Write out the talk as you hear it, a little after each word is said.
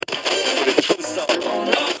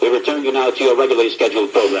We return you now to your regularly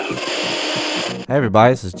scheduled program. Hey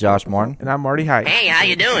everybody, this is Josh Martin. And I'm Marty Height. Hey, how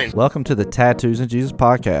you doing? Welcome to the Tattoos and Jesus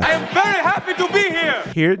podcast. I am very happy to be here.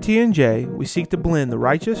 Here at T&J, we seek to blend the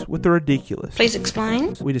righteous with the ridiculous. Please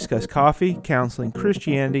explain. We discuss coffee, counseling,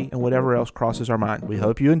 Christianity, and whatever else crosses our mind. We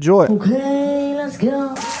hope you enjoy it. Okay, let's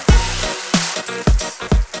go.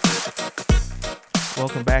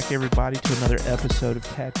 Welcome back, everybody, to another episode of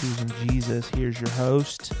Tattoos and Jesus. Here's your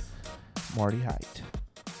host, Marty Height.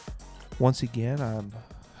 Once again, I'm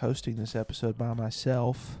hosting this episode by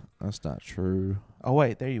myself. That's not true. Oh,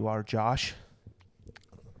 wait, there you are, Josh.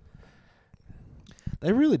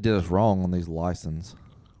 They really did us wrong on these licenses.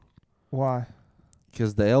 Why?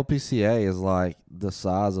 Because the LPCA is like the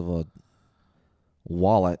size of a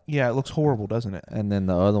wallet. Yeah, it looks horrible, doesn't it? And then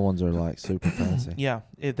the other ones are like super fancy. Yeah,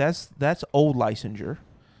 that's old licensure.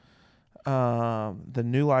 The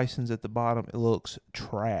new license at the bottom, it looks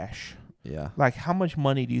trash. Yeah. Like, how much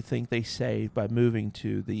money do you think they saved by moving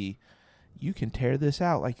to the, you can tear this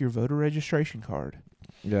out like your voter registration card?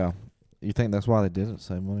 Yeah. You think that's why they did it?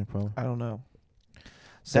 Save money, probably? I don't know.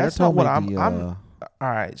 Sarah That's not told what me I'm all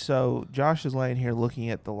right, so Josh is laying here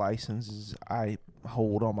looking at the licenses I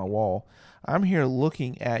hold on my wall. I'm here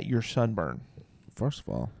looking at your sunburn. First of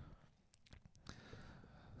all,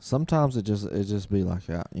 sometimes it just be like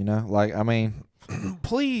that, you know? Like, I mean,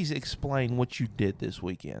 Please explain what you did this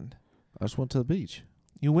weekend. I just went to the beach.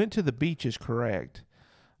 You went to the beach is correct,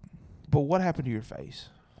 but what happened to your face?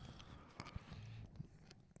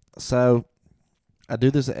 So, I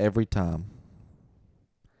do this every time.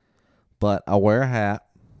 But I wear a hat.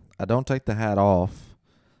 I don't take the hat off.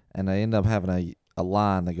 And I end up having a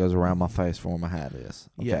line that goes around my face from where my hat is.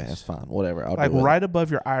 Okay, Yes. that's fine. Whatever. I'll Like do it. right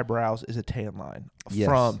above your eyebrows is a tan line Yes.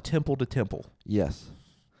 from temple to temple. Yes.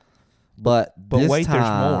 But this wait, there's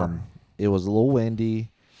time, more. it was a little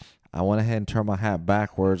windy. I went ahead and turned my hat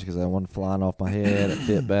backwards because I wasn't flying off my head. It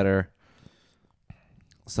fit better.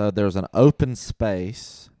 So there was an open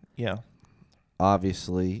space, Yeah.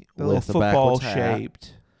 obviously, The with the little football backwards hat.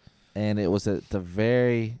 shaped. And it was at the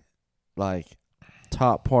very,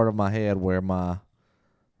 top part of my head where I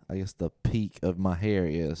guess the peak of my hair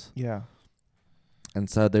is. Yeah. And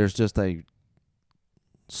so there's just a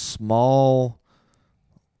small,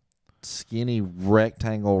 skinny,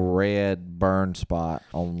 rectangle red burn spot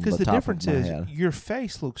on the Because the top difference of my is head. your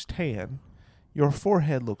face looks tan, your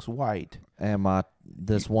forehead looks white. And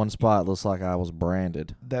this one spot looks like I was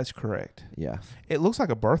branded. That's correct. Yeah. It looks like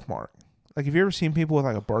a birthmark. Like, have you ever seen people with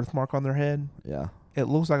like a birthmark on their head? Yeah. It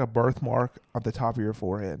looks like a birthmark on the top of your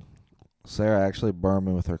forehead. Sarah actually burned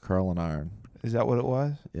me with her curling iron. Is that what it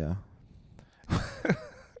was? Yeah.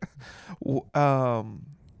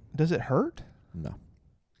 Does it hurt? No.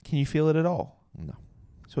 Can you feel it at all? No.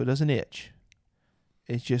 So it doesn't itch.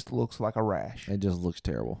 It just looks like a rash. It just looks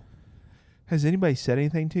terrible. Has anybody said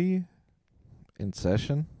anything to you? In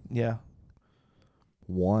session, Yeah.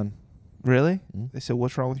 one. Really? Mm. They said,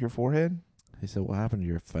 what's wrong with your forehead? He said, "What happened to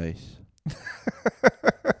your face?"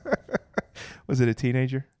 Was it a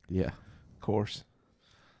teenager? Yeah. Of course.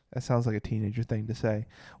 That sounds like a teenager thing to say.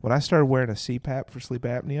 When I started wearing a CPAP for sleep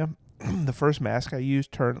apnea, the first mask I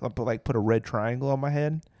used put a red triangle on my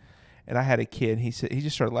head. And I had a kid. He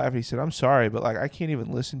just started laughing. He said, "I'm sorry, but I can't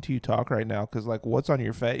even listen to you talk right now because what's on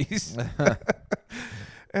your face?"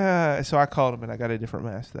 So I called him and I got a different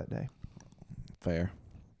mask that day. Fair.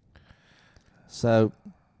 So,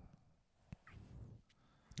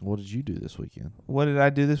 what did you do this weekend? What did I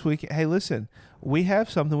do this weekend? Hey, listen, we have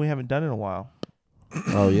something we haven't done in a while.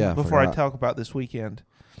 Oh yeah. Before I forgot. talk about this weekend,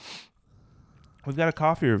 we've got a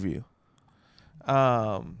coffee review.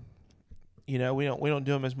 We don't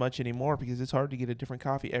do them as much anymore because it's hard to get a different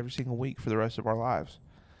coffee every single week for the rest of our lives.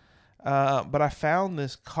 But I found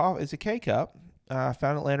this coffee. It's a K-cup. I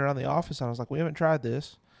found it laying around the office, and I was like, we haven't tried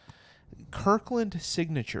this. Kirkland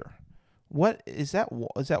Signature. What is that?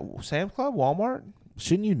 Is that Sam's Club, Walmart,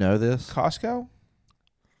 Shouldn't you know this? Costco?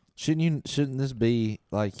 Shouldn't this be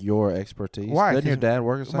your expertise? Why? Doesn't your 'Cause dad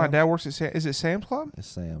work at Sam's? My dad works at Is it Sam's Club? It's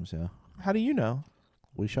Sam's, yeah. How do you know?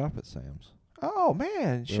 We shop at Sam's. Oh,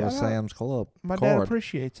 man. We have a Shout out. Sam's Club My dad card.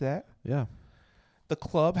 appreciates that. Yeah. The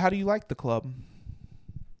club. How do you like the club?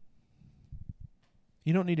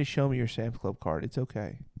 You don't need to show me your Sam's Club card. It's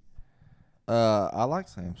okay. I like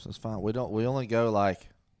Sam's. It's fine. We only go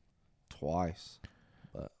twice.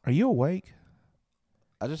 But Are you awake?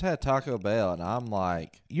 I just had Taco Bell and I'm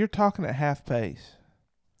You're talking at half pace.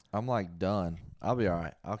 done. I'll be all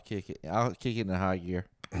right. I'll kick it. I'll kick it in high gear.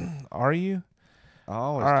 Are you? I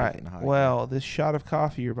always All kick right. it in high Well, this shot of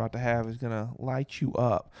coffee you're about to have is going to light you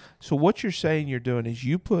up. So what you're saying you're doing is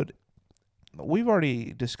you put we've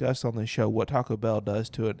already discussed on this show what Taco Bell does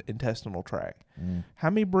to an intestinal tract. How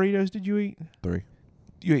many burritos did you eat? 3.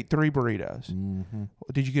 You ate 3 burritos. Mm-hmm.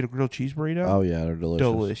 Did you get a grilled cheese burrito? Oh, yeah, they're delicious.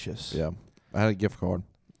 Delicious. Yeah. I had a gift card.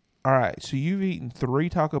 All right, so you've eaten 3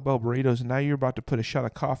 Taco Bell burritos, and now you're about to put a shot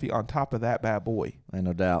of coffee on top of that bad boy. Ain't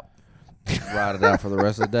no doubt. Ride it out for the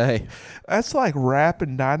rest of the day. That's like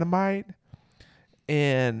wrapping dynamite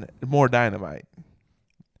and more dynamite.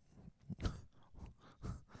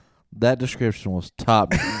 That description was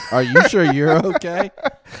top. Are you sure you're okay?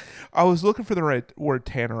 I was looking for the right word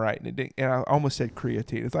tannerite, and it didn't, and I almost said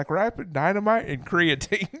creatine. It's like wrapping dynamite and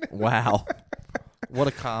creatine. Wow. What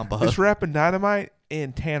a combo. It's wrapping dynamite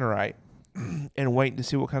and tannerite and waiting to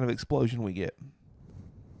see what kind of explosion we get.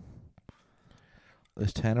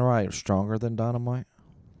 Is tannerite stronger than dynamite?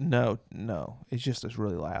 No. It's just it's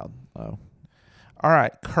really loud. Oh. All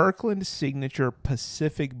right. Kirkland Signature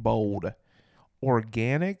Pacific Bold.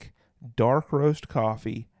 Organic dark roast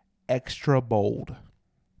coffee. Extra bold.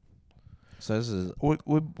 So this is...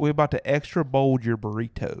 We're about to extra bold your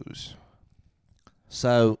burritos.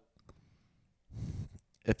 So,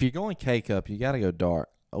 if you're going K-Cup, you got to go dark.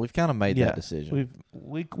 We've kind of made that decision.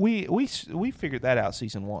 We figured that out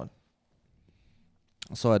season 1.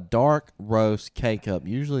 So a dark roast K-Cup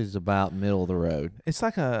usually is about middle of the road. It's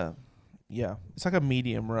like a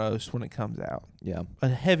medium roast when it comes out. Yeah. A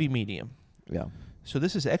heavy medium. Yeah. So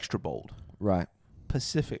this is extra bold. Right.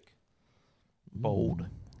 Pacific bold.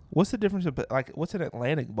 What's the difference of what's an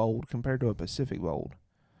Atlantic bold compared to a Pacific bold?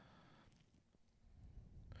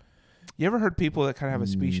 You ever heard people that kind of have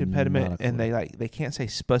a speech impediment and they can't say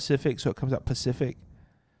specific, so it comes out Pacific?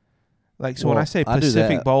 So when I say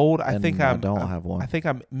Pacific bold, I think I don't have one. I think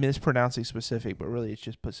I'm mispronouncing specific, but really it's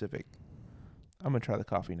just Pacific. I'm gonna try the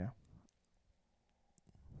coffee now.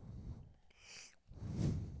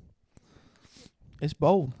 It's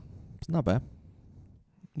bold. It's not bad.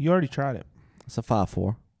 You already tried it. It's a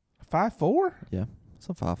 5.4. 5.4? Yeah, it's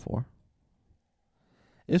a 5.4.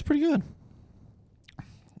 It's pretty good.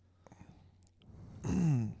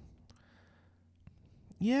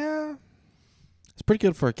 Yeah. It's pretty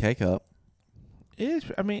good for a K-Cup. It is.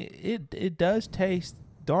 I mean, it does taste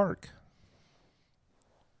dark.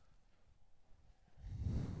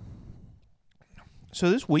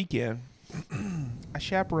 So this weekend, I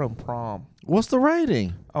chaperone prom. What's the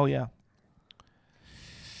rating? Oh, yeah.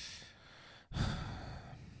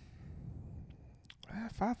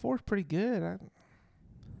 5.4 is pretty good.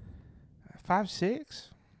 5.6.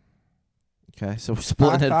 Okay, so we're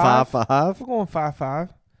splitting it 5.5. We're going 5.5.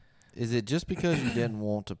 Is it just because you didn't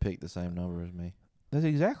want to pick the same number as me? That's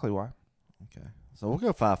exactly why. Okay, so we'll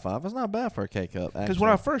go 5.5. It's not bad for a K-Cup. Because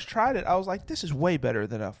when I first tried it, I was like, this is way better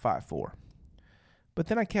than a 5.4. But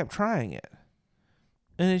then I kept trying it.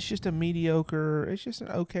 And it's just a mediocre, it's just an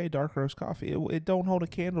okay dark roast coffee. It don't hold a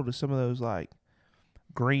candle to some of those like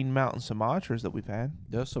Green Mountain Sumatras that we've had.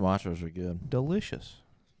 Those Sumatras are good. Delicious.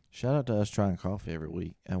 Shout out to us trying coffee every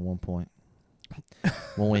week at one point.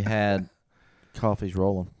 When we had coffees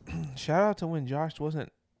rolling. Shout out to when Josh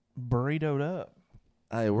wasn't burritoed up.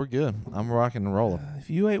 Hey, we're good. I'm rocking and rolling. If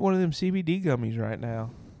you ate one of them CBD gummies right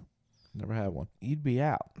now, Never had one. you'd be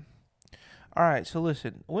out. All right, so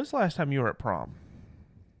listen. When's the last time you were at prom?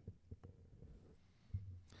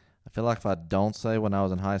 I feel like if I don't say when I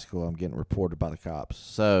was in high school, I'm getting reported by the cops.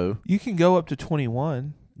 So You can go up to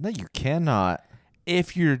 21 no, you cannot.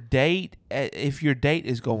 if your date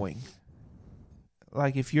is going.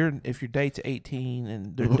 Like if your date's 18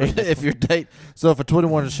 and their date If your date, so if a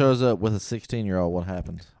 21 shows up with a 16-year-old, what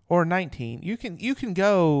happens? or 19, you can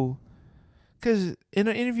go. Because in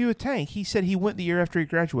an interview with Tank, he said he went the year after he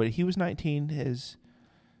graduated. He was 19.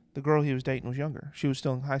 The girl he was dating was younger. She was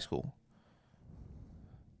still in high school.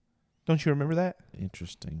 Don't you remember that?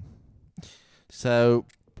 Interesting. So,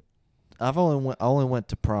 I've only went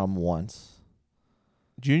to prom once.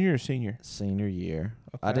 Junior or senior? Senior year.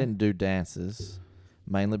 Okay. I didn't do dances,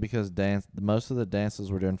 mainly because most of the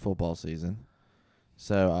dances were during football season.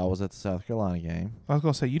 So I was at the South Carolina game. I was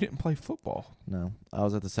gonna say you didn't play football. No, I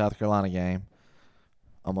was at the South Carolina game.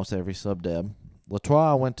 Almost every sub-deb.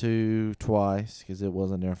 Latois I went to twice because it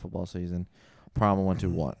wasn't during football season. Prom I went to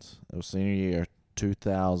once. It was senior year,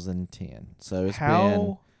 2010. So it's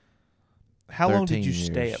been How long did 13 you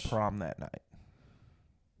stay years. at prom that night?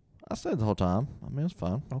 I stayed the whole time. I mean, it was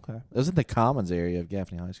fun. Okay. It was in the Commons area of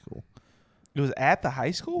Gaffney High School. It was at the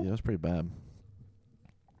high school? Yeah, it was pretty bad.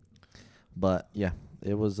 But yeah,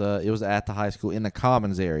 it was at the high school in the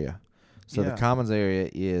Commons area. So Yeah. the Commons area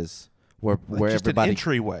is where Just everybody an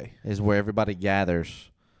entryway. is where everybody gathers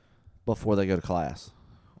before they go to class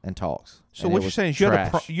and talks. So And what it you're was saying is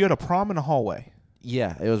trash. you had a prom in a hallway.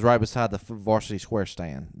 Yeah, it was right beside the Varsity Square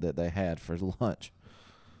stand that they had for lunch.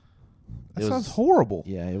 That sounds horrible.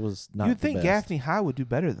 Yeah, it was not. You'd think the best. Gaffney High would do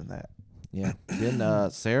better than that. Yeah.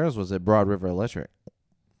 Then Sarah's was at Broad River Electric.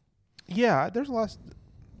 Yeah, there's a lot.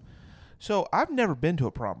 So I've never been to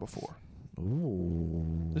a prom before.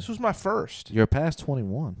 Ooh. This was my first. You're past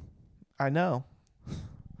 21. I know.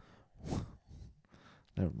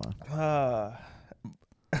 Never mind.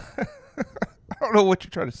 I don't know what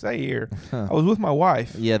you're trying to say here. I was with my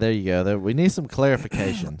wife. Yeah, there you go. We need some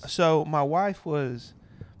clarifications. So my wife works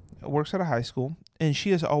at a high school, and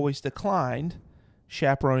she has always declined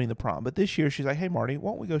chaperoning the prom. But this year she's like, "Hey Marty,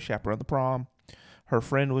 why don't we go chaperone the prom?" Her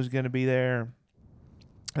friend was going to be there,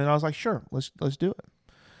 and I was like, "Sure, let's do it."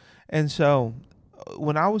 And so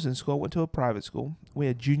when I was in school, I went to a private school. We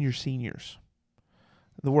had junior seniors.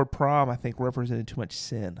 The word prom, I think, represented too much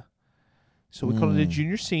sin, so we called it a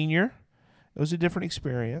junior senior. It was a different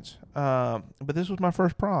experience, but this was my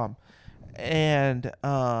first prom, and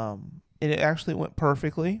it actually went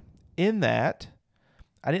perfectly in that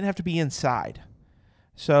I didn't have to be inside.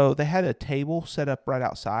 So they had a table set up right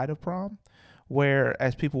outside of prom where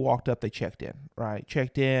as people walked up, they checked in, right?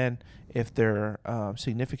 Checked in. If their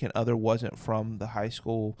significant other wasn't from the high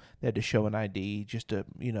school, they had to show an ID just to,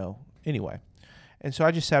 anyway. And so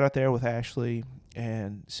I just sat out there with Ashley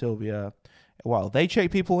and Sylvia. While they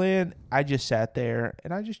checked people in, I just sat there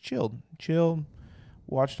and I just chilled,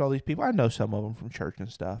 watched all these people. I know some of them from church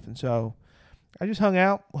and stuff. And so I just hung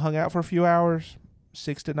out for a few hours,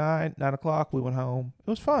 6 to 9 o'clock. We went home. It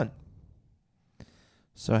was fun.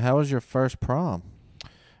 So how was your first prom?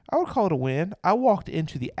 I would call it a win. I walked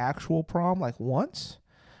into the actual prom like once.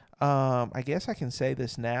 I guess I can say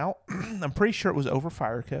this now. I'm pretty sure it was over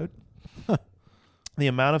fire code. The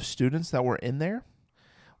amount of students that were in there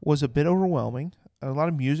was a bit overwhelming. A lot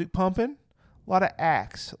of music pumping, a lot of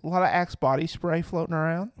Axe body spray floating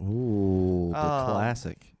around. Ooh, the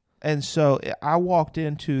classic. And so I walked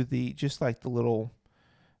into the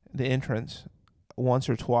entrance once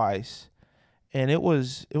or twice, and it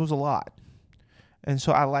was a lot. And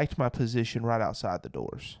so I liked my position right outside the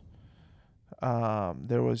doors.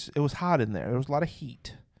 It was hot in there. There was a lot of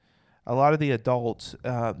heat. A lot of the adults,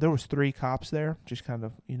 there was 3 cops there, just kind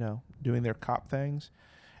of, doing their cop things.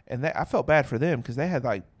 And I felt bad for them because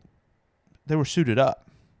they were suited up.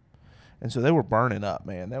 And so they were burning up,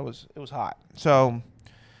 man. It was hot. So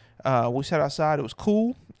we sat outside. It was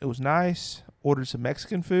cool. It was nice. Ordered some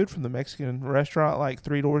Mexican food from the Mexican restaurant like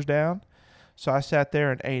 3 doors down. So I sat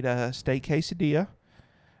there and ate a steak quesadilla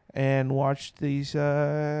and watched these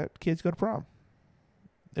kids go to prom.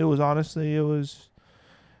 It was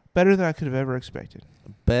better than I could have ever expected.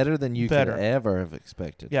 Better than you could ever have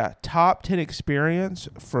expected. Yeah, top 10 experience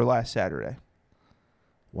for last Saturday.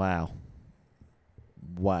 Wow.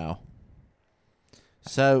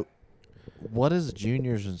 So, what is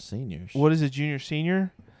juniors and seniors? What is a junior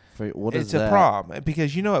senior? It's a prom.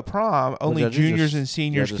 Because at prom, only juniors and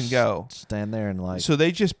seniors can go. Stand there and So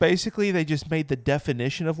they just made the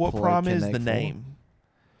definition of what prom is the name.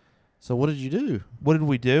 So what did you do? What did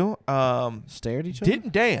we do? Stare at each other?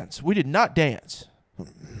 Didn't dance. We did not dance.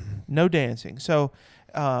 No dancing. So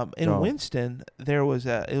in Winston, it was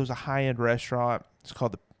a high-end restaurant. It's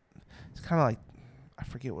kind of like, I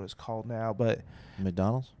forget what it's called now, but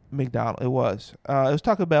McDonald's. It was. It was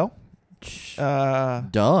Taco Bell.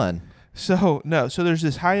 Done. So there's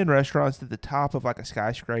this high-end restaurants at the top of like a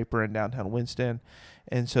skyscraper in downtown Winston,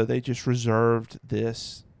 and so they just reserved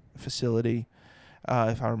this facility,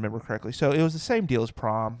 if I remember correctly. So it was the same deal as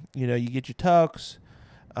prom. You get your tux.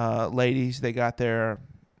 Ladies, they got their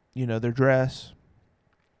dress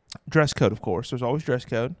code, of course. There's always dress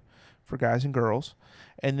code for guys and girls.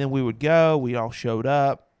 And then we all showed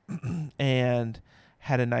up and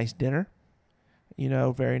had a nice dinner,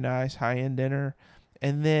 very nice high-end dinner.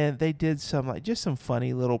 And then they did some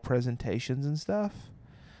funny little presentations and stuff.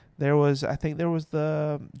 I think there was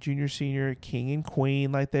the junior, senior, king and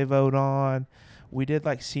queen, like they vote on. We did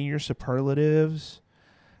like senior superlatives.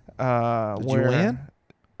 Did you win?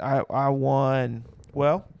 I won.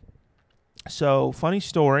 Well, so funny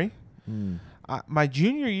story. My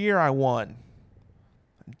junior year, I won.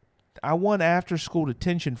 I won after school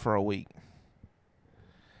detention for a week.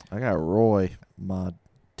 I got Roy my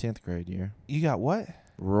 10th grade year. You got what?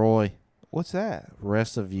 Roy. What's that?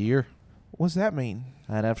 Rest of year. What's that mean?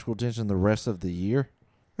 I had after school detention the rest of the year.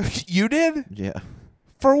 You did? Yeah.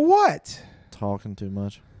 For what? Talking too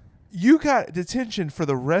much. You got detention for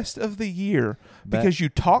the rest of the year because you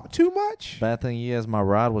talk too much? Bad thing is my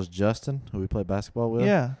ride was Justin, who we played basketball with.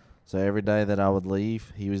 Yeah. So every day that I would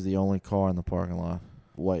leave, he was the only car in the parking lot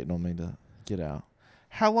waiting on me to get out.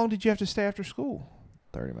 How long did you have to stay after school?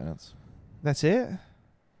 30 minutes. That's it?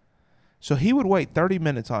 So he would wait 30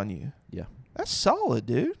 minutes on you. Yeah. That's solid,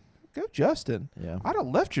 dude. Go Justin. Yeah. I'd have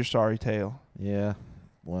left your sorry tale. Yeah.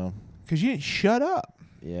 Well. Because you didn't shut up.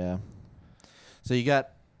 Yeah. So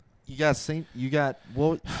what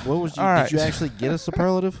was you, All right. did you actually get a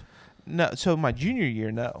superlative? No, so my junior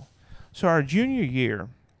year, no. So our junior year,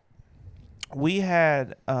 we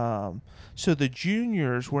had, so the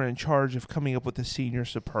juniors were in charge of coming up with the senior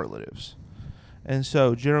superlatives. And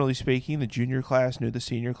so generally speaking, the junior class knew the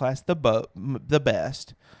senior class the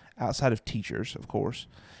best, outside of teachers, of course.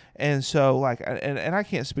 And so like, and I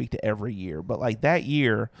can't speak to every year, but like that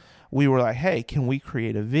year we were like, hey, can we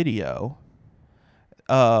create a video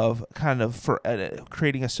of kind of for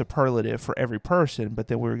creating a superlative for every person, but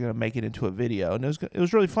then we were going to make it into a video. And it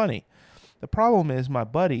was really funny. The problem is my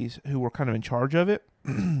buddies who were kind of in charge of it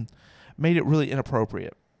made it really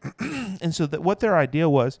inappropriate. And so what their idea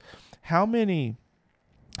was, how many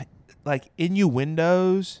like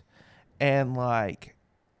innuendos and like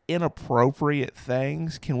inappropriate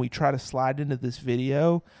things can we try to slide into this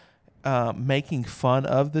video, making fun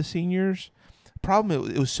of the seniors? Problem,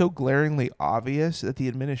 it was so glaringly obvious that the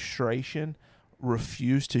administration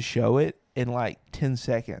refused to show it in like 10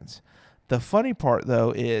 seconds. The funny part, though,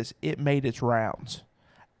 is it made its rounds.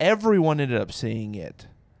 Everyone ended up seeing it.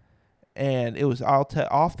 And it was,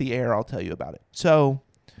 off the air, I'll tell you about it. So,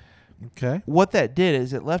 okay, what that did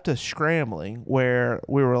is it left us scrambling where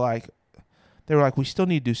they were like, we still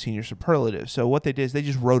need to do senior superlatives. So what they did is they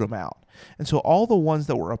just wrote them out. And so all the ones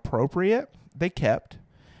that were appropriate, they kept.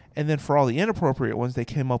 And then for all the inappropriate ones, they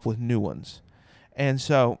came up with new ones. And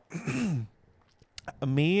so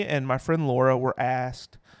me and my friend Laura were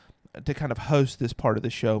asked to kind of host this part of the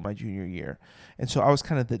show my junior year. And so I was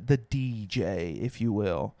kind of the DJ, if you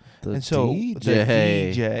will. The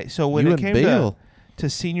DJ. So when you it and came Bill. to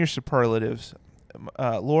senior superlatives,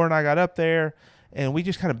 Laura and I got up there, and we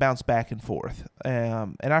just kind of bounced back and forth.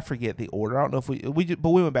 And I forget the order. I don't know if but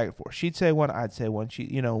we went back and forth. She'd say one, I'd say one.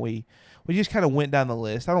 We just kind of went down the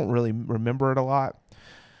list. I don't really remember it a lot.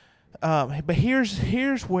 But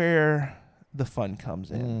here's where the fun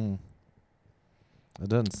comes in. It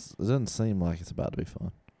doesn't seem like it's about to be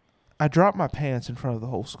fun. I dropped my pants in front of the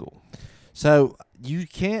whole school. So you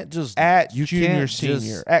can't just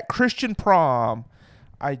Senior at Christian prom.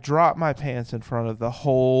 I dropped my pants in front of the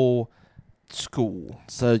whole school.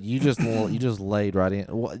 So you just laid right in.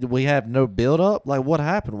 We have no build up. Like, what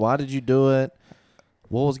happened? Why did you do it?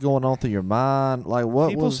 What was going on through your mind? Like, what?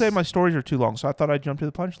 People say my stories are too long, so I thought I'd jump to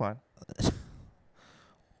the punchline.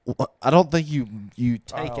 I don't think you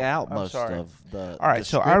take out most sorry. of the. All right,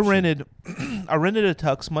 so I rented a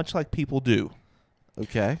tux, much like people do.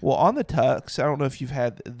 Okay. Well, on the tux, I don't know if you've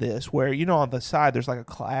had this, where on the side there's like a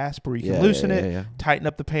clasp where you can loosen it, tighten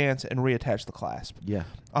up the pants, and reattach the clasp. Yeah.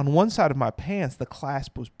 On one side of my pants, the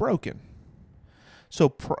clasp was broken, so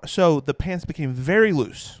the pants became very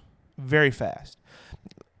loose, very fast.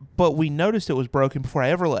 But we noticed it was broken before I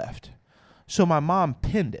ever left, so my mom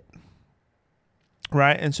pinned it.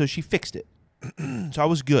 Right, and so she fixed it, so I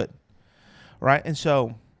was good. Right, and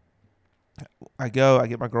so I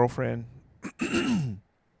get my girlfriend.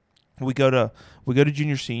 we go to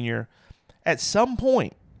junior senior. At some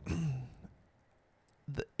point,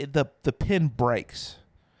 the pin breaks.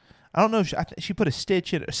 I don't know if she put a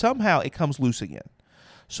stitch in it. Somehow it comes loose again.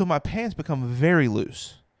 So my pants become very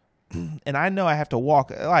loose. And I know I have to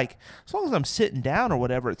walk, like, as long as I'm sitting down or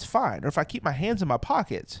whatever, it's fine. Or if I keep my hands in my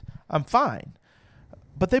pockets, I'm fine.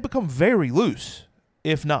 But they become very loose,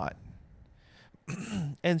 if not.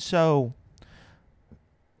 And so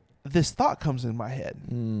this thought comes in my head.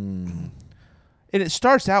 And it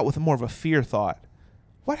starts out with more of a fear thought.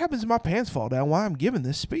 What happens if my pants fall down while I'm giving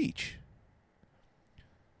this speech?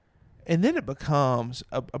 And then it becomes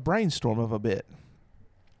a brainstorm of a bit.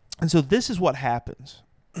 And so this is what happens.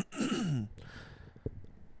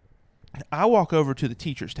 I walk over to the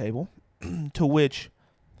teacher's table, to which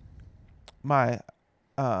my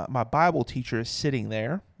Bible teacher is sitting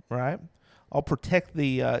there, right? I'll protect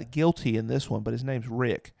the guilty in this one, but his name's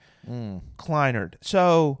Rick Kleinert.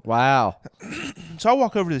 So wow. So I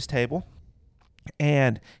walk over to this table,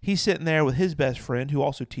 and he's sitting there with his best friend, who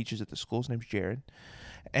also teaches at the school. His name's Jared,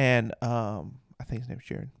 and I think his name's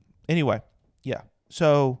Jared. Anyway, yeah.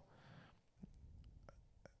 So.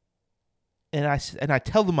 And I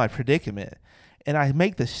tell them my predicament, and I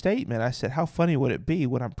make the statement. I said, how funny would it be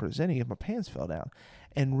when I'm presenting if my pants fell down?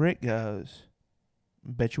 And Rick goes,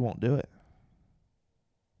 bet you won't do it.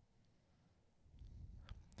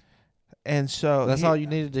 And so that's all you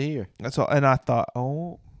needed to hear. That's all. And I thought,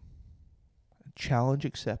 challenge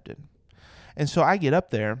accepted. And so I get up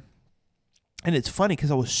there, and it's funny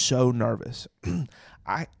because I was so nervous.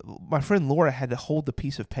 My friend Laura had to hold the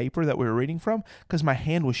piece of paper that we were reading from because my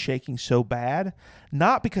hand was shaking so bad,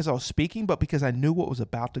 not because I was speaking, but because I knew what was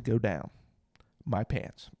about to go down. My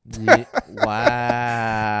pants. Yeah.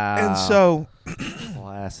 Wow. And so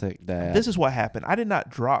classic dad. this is what happened. I did not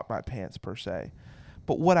drop my pants per se.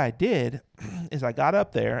 But what I did is I got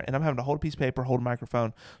up there, and I'm having to hold a piece of paper, hold a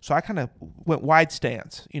microphone. So I kind of went wide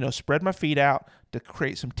stance, spread my feet out to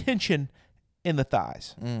create some tension in the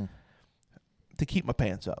thighs to keep my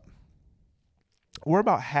pants up. We're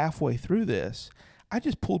about halfway through this. I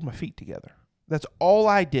just pulled my feet together. That's all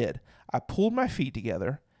I did. I pulled my feet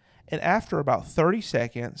together, and after about 30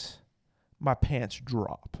 seconds, my pants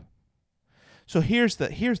drop. So here's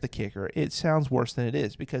the kicker. It sounds worse than it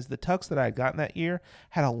is because the tux that I had gotten that year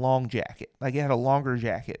had a long jacket. Like it had a longer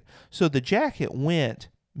jacket. So the jacket went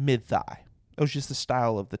mid-thigh. It was just the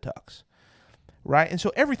style of the tux. Right? And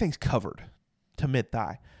so everything's covered to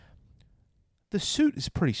mid-thigh. The suit is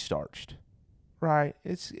pretty starched. Right?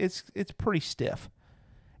 It's pretty stiff.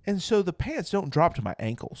 And so the pants don't drop to my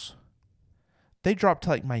ankles. They drop to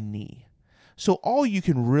like my knee. So all you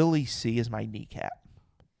can really see is my kneecap.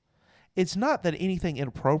 It's not that anything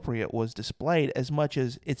inappropriate was displayed as much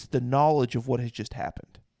as it's the knowledge of what has just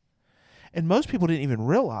happened. And most people didn't even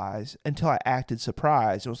realize until I acted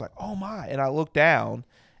surprised. It was like, oh my. And I look down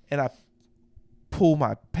and I pull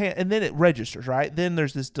my pants, and then it registers, right? Then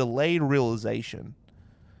there's this delayed realization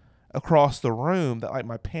across the room that like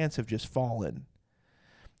my pants have just fallen.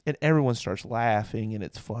 And everyone starts laughing, and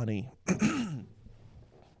it's funny.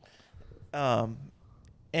 And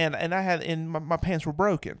I had, and my pants were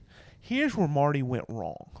broken. Here's where Marty went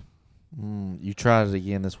wrong. You tried it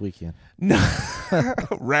again this weekend. No.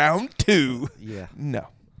 Round 2. Yeah. No.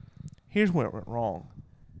 Here's where it went wrong.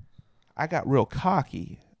 I got real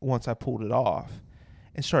cocky once I pulled it off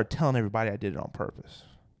and started telling everybody I did it on purpose.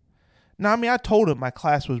 Now, I mean, I told them my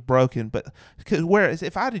class was broken, but whereas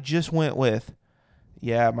if I'd have just went with,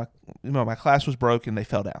 yeah, my class was broken, they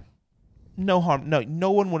fell down. No harm. No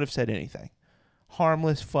one would have said anything.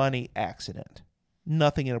 Harmless, funny accident.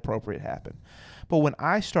 Nothing inappropriate happened. But when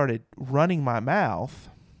I started running my mouth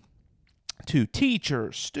to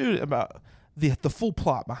teachers, students, about the full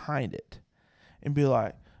plot behind it, and be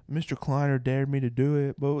like, Mr. Kleiner dared me to do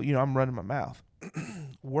it, but I'm running my mouth.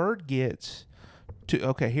 Word gets to,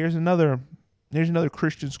 okay, here's another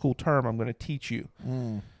Christian school term I'm going to teach you.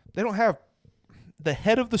 They don't have the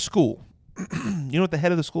head of the school. You know what the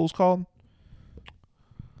head of the school is called?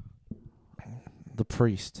 The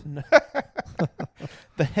priest.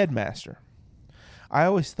 The headmaster. I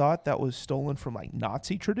always thought that was stolen from like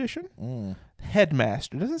Nazi tradition.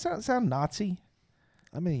 Headmaster. Doesn't that sound Nazi?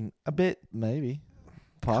 I mean, a bit maybe.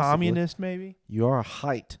 Possibly. Communist maybe. You are a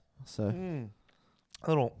height. So a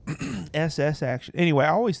little SS action. Anyway, I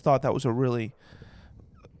always thought that was a really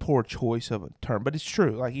poor choice of a term, but it's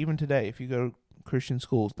true. Like even today, if you go to Christian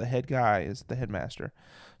schools, the head guy is the headmaster.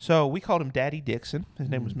 So we called him Daddy Dixon. His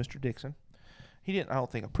name was Mr. Dixon. He didn't, I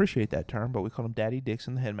don't think, appreciate that term, but we called him Daddy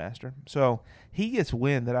Dixon, the headmaster. So he gets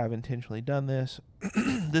wind that I've intentionally done this.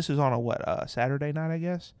 This is on a Saturday night, I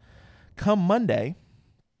guess. Come Monday,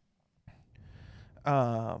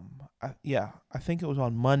 I think it was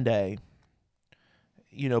on Monday.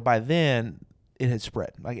 By then it had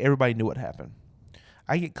spread. Like everybody knew what happened.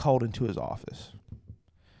 I get called into his office,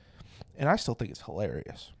 and I still think it's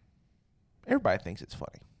hilarious. Everybody thinks it's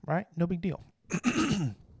funny, right? No big deal.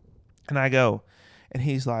 And I go, and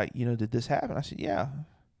he's like, did this happen? I said, yeah.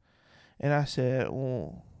 And I said,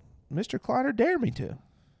 well, Mr. Kleiner dared me to. And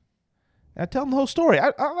I tell him the whole story.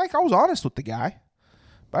 I was honest with the guy,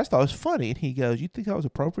 but I just thought it was funny. And he goes, you think that was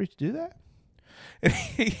appropriate to do that? And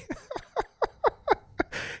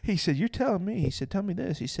he said, you're telling me. He said, tell me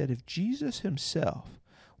this. He said, if Jesus himself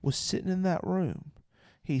was sitting in that room,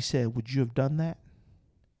 he said, would you have done that?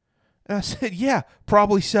 And I said, yeah,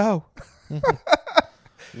 probably so.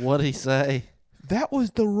 What'd he say? That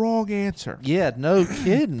was the wrong answer. Yeah, no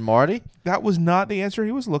kidding, Marty. That was not the answer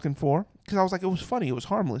he was looking for. Because I was like, it was funny. It was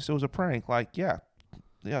harmless. It was a prank. Like, yeah,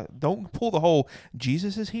 don't pull the whole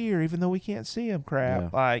Jesus is here even though we can't see him crap. Yeah.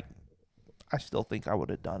 Like, I still think I would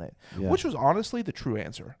have done it. Yeah. Which was honestly the true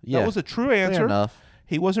answer. Yeah. That was a true answer. Fair enough.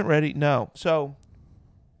 He wasn't ready. No. So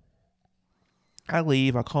I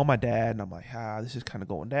leave. I call my dad, and I'm like, this is kind of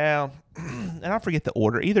going down. And I forget the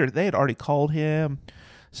order. Either they had already called him,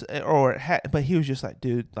 but he was just like,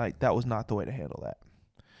 dude, like that was not the way to handle that.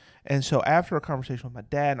 And so after a conversation with my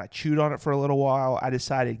dad, and I chewed on it for a little while, I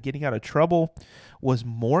decided getting out of trouble was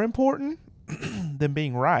more important than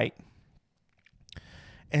being right.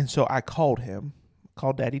 And so I called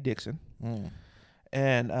Daddy Dixon,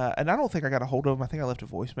 And I don't think I got a hold of him. I think I left a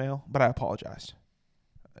voicemail, but I apologized.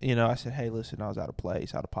 I said, hey, listen, I was out of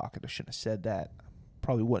place, out of pocket. I shouldn't have said that.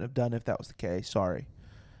 Probably wouldn't have done it if that was the case. Sorry.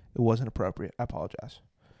 It wasn't appropriate. I apologize.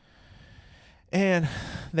 And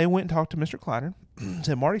they went and talked to Mr. Kleiner.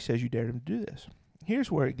 Said, Marty says you dared him to do this.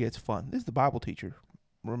 Here's where it gets fun. This is the Bible teacher,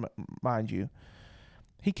 mind you.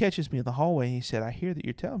 He catches me in the hallway, and he said, I hear that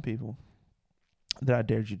you're telling people that I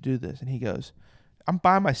dared you to do this. And he goes, I'm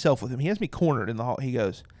by myself with him. He has me cornered in the hall. He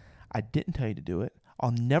goes, I didn't tell you to do it.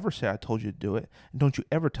 I'll never say I told you to do it. And don't you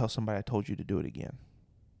ever tell somebody I told you to do it again.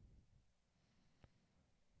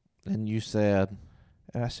 And you said...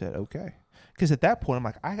 And I said, okay. Because at that point, I'm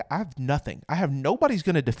like, I have nothing. Nobody's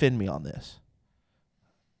going to defend me on this.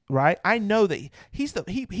 Right? I know that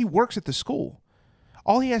he works at the school.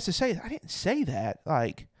 All he has to say is, I didn't say that.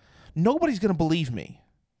 Like, nobody's going to believe me.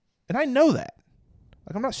 And I know that.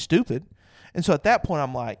 Like, I'm not stupid. And so at that point,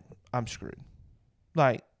 I'm like, I'm screwed.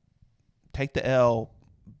 Like, take the L,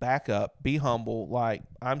 back up, be humble. Like,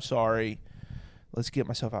 I'm sorry. Let's get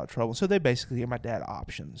myself out of trouble. So they basically gave my dad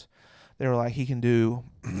options. They were like, he can do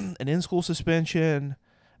an in-school suspension,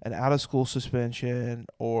 an out-of-school suspension,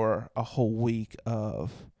 or a whole week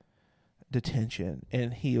of detention.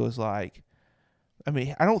 And he was like, I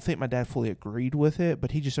don't think my dad fully agreed with it,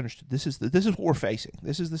 but he just understood this is what we're facing.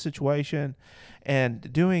 This is the situation.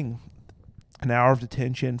 And doing an hour of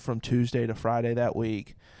detention from Tuesday to Friday that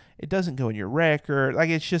week, it doesn't go in your record.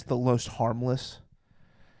 Like, it's just the most harmless.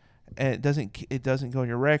 And it doesn't go in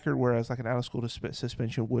your record, whereas like an out-of-school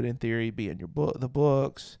suspension would, in theory, be in your the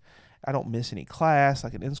books. I don't miss any class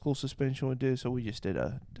like an in-school suspension would do. So we just did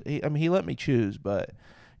he let me choose, but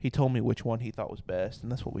he told me which one he thought was best, and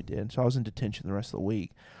that's what we did. So I was in detention the rest of the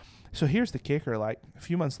week. So here's the kicker: like a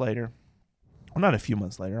few months later, well, not a few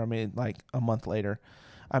months later. Like a month later,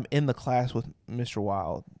 I'm in the class with Mr.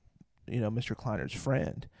 Wild, Mr. Kleiner's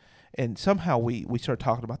friend, and somehow we started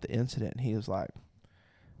talking about the incident, and he was like,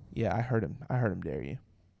 yeah, I heard him dare you.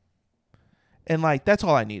 And like, that's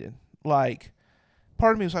all I needed. Like,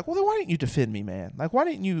 part of me was like, well, then why didn't you defend me, man? Like, why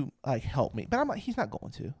didn't you like help me? But I'm like, he's not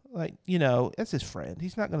going to. Like, that's his friend.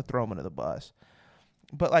 He's not going to throw him under the bus.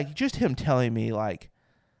 But like, just him telling me, like,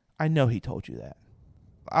 I know he told you that.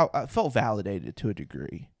 I felt validated to a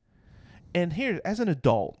degree. And here, as an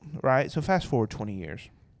adult, right? So fast forward 20 years.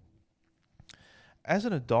 As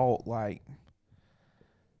an adult, like,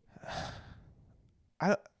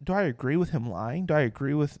 do I agree with him lying? Do I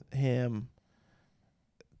agree with him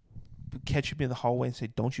catching me in the hallway and say,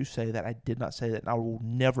 don't you say that? I did not say that, and I will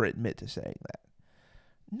never admit to saying that.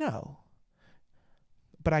 No.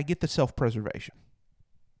 But I get the self-preservation.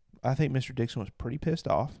 I think Mr. Dixon was pretty pissed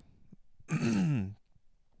off.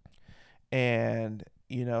 And,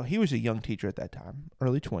 he was a young teacher at that time,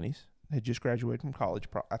 early 20s, had just graduated from college,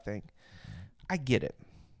 I think. I get it.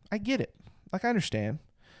 Like, I understand.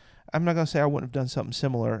 I'm not going to say I wouldn't have done something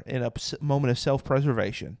similar in a moment of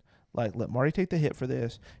self-preservation. Like, let Marty take the hit for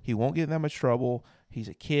this. He won't get in that much trouble. He's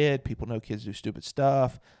a kid. People know kids do stupid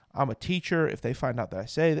stuff. I'm a teacher. If they find out that I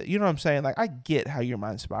say that, you know what I'm saying? Like, I get how your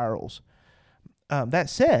mind spirals. That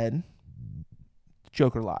said,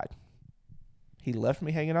 Joker lied. He left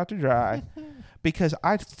me hanging out to dry because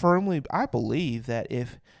I believe that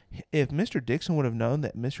if Mr. Dixon would have known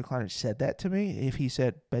that Mr. Kleiner said that to me, if he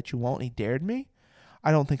said, bet you won't, and he dared me,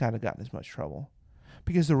 I don't think I'd have gotten as much trouble.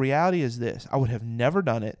 Because the reality is this: I would have never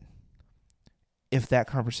done it if that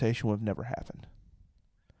conversation would have never happened.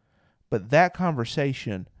 But that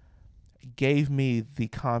conversation gave me the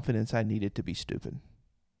confidence I needed to be stupid.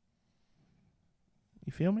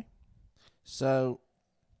 You feel me? So,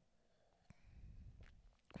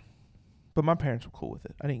 but my parents were cool with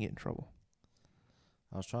it. I didn't get in trouble.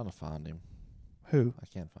 I was trying to find him. Who? I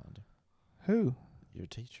can't find him. Who? Your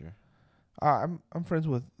teacher. I'm friends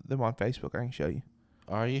with them on Facebook. I can show you.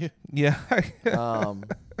 Are you? Yeah.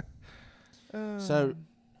 So,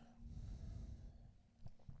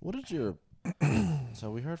 what did your... So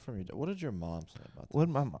we heard from you. What did your mom say about that? What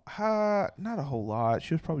my mom? Not a whole lot.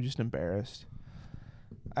 She was probably just embarrassed.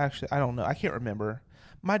 Actually, I don't know. I can't remember.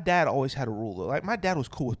 My dad always had a rule, though. Like, my dad was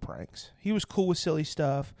cool with pranks. He was cool with silly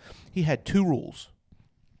stuff. He had 2 rules.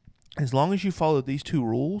 As long as you follow these 2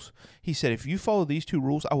 rules, he said, if you follow these 2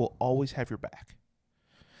 rules, I will always have your back.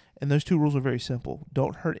 And those 2 rules are very simple.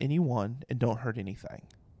 Don't hurt anyone and don't hurt anything.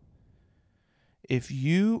 If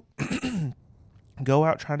you go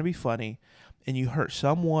out trying to be funny and you hurt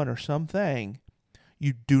someone or something,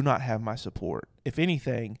 you do not have my support. If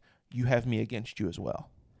anything, you have me against you as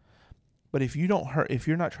well. But if you're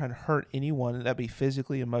not trying to hurt anyone, that'd be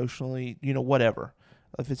physically, emotionally, whatever.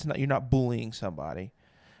 If it's not, you're not bullying somebody.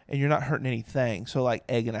 and you're not hurting anything. So like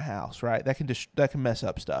egging a house, right? That can mess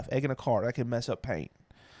up stuff. Egging a car, that can mess up paint.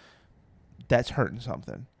 That's hurting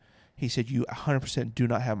something. He said, you 100% do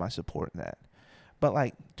not have my support in that. But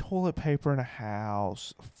like toilet paper in a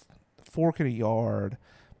house, fork in a yard,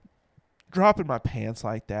 dropping my pants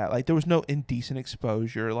like that, like there was no indecent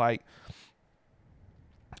exposure, like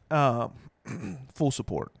full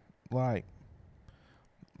support. Like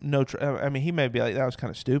no I mean, he may be like, that was kind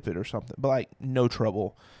of stupid or something, but like no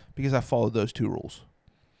trouble because I followed those 2 rules.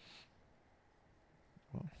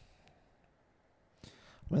 I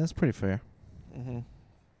mean, that's pretty fair. Mm-hmm.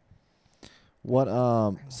 What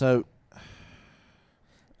so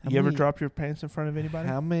You ever drop your pants in front of anybody?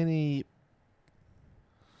 How many?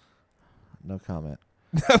 No comment.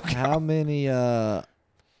 Okay. How many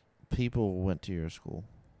people went to your school?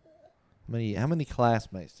 How many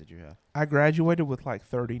classmates did you have? I graduated with like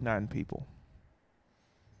 39 people.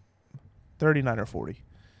 39 or 40.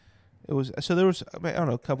 It was, so there was, I don't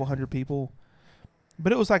know, a couple hundred people,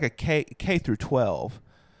 but it was like a K through 12.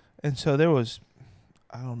 And so there was,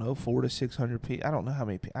 I don't know, 400 to 600 people. I don't know how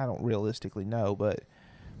many people, I don't realistically know, but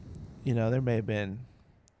you know, there may have been,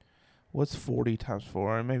 what's 40 times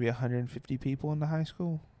 4? Maybe 150 people in the high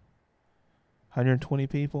school. 120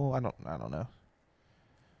 people. I don't know.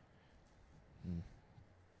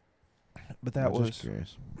 But that was just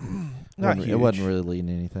curious. Not huge. It wasn't really leading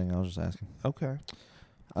to anything. I was just asking. Okay.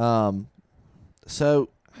 So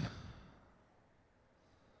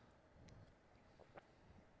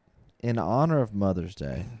in honor of Mother's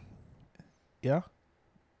Day, Yeah.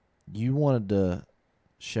 you wanted to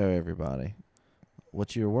show everybody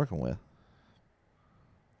what you were working with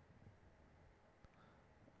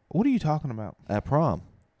What are you talking about? at prom.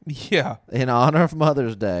 Yeah. In honor of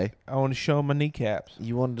Mother's Day, I want to show 'em my kneecaps.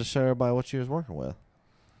 you wanted to show everybody what you was working with.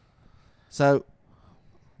 So,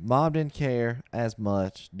 Mom didn't care as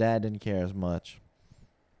much. Dad didn't care as much.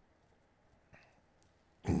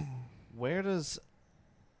 Where does...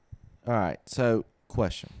 All right, so,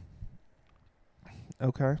 question.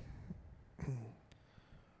 Okay.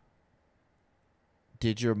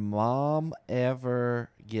 Did your mom ever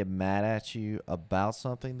get mad at you about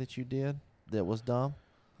something that you did that was dumb?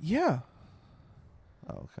 Yeah.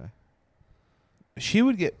 Oh, okay. She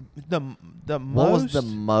would get the What most. was the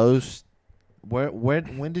most...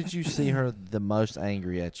 When did you see her the most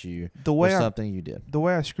angry at you The way for I- something you did? the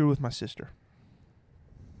way I screw with my sister.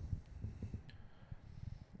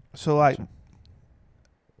 So like,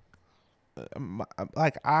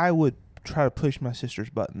 I would try to push my sister's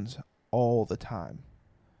buttons all the time.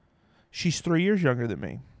 She's 3 years younger than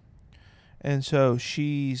me, and so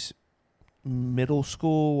she's middle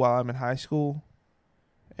school while I'm in high school,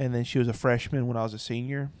 and then she was a freshman when I was a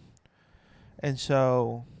senior, and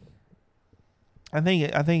so I think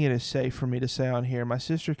it is safe for me to say on here, my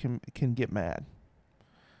sister can get mad.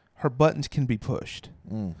 Her buttons can be pushed.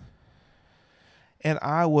 Mm. And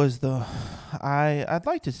I was I'd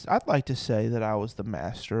like to say that I was the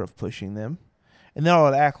master of pushing them. And then I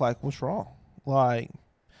would act like, what's wrong? Like,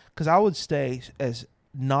 because I would stay as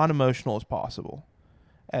non-emotional as possible,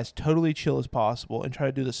 as totally chill as possible, and try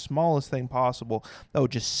to do the smallest thing possible that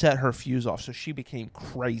would just set her fuse off so she became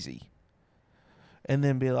crazy. And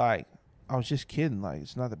then be like, I was just kidding. Like,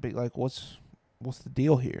 it's not that big. Like, what's the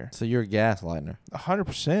deal here? So you're a gaslighting her.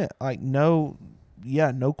 100%. Like, no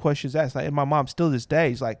questions asked. Like, and my mom still to this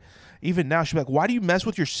day is like, even now she'll be like, why do you mess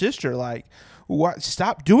with your sister? Like, what?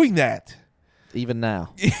 Stop doing that. Even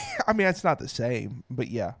now. I mean, it's not the same, but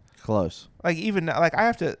yeah. Close. Like, even now, like I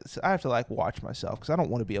have to like watch myself because I don't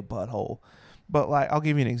want to be a butthole. But like, I'll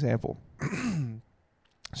give you an example.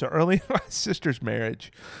 So early in my sister's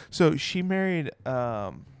marriage, so she married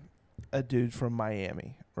a dude from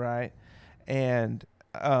Miami, right? And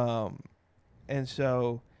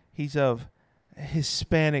so he's of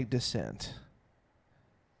Hispanic descent,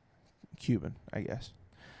 Cuban, I guess.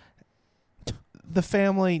 The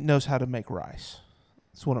family knows how to make rice.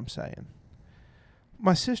 That's what I'm saying.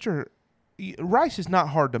 My sister, rice is not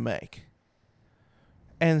hard to make.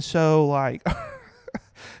 And so, like,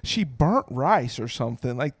 she burnt rice or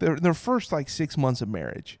something, like, their first, like, 6 months of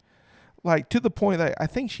marriage. Like, to the point that I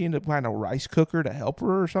think she ended up buying a rice cooker to help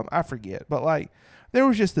her or something. I forget. But, like, there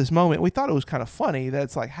was just this moment. We thought it was kind of funny that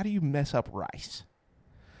it's like, how do you mess up rice?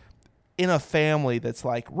 In a family that's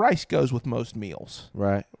like, rice goes with most meals.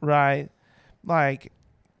 Right. Right? Like,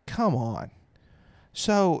 come on.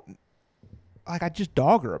 So, like, I just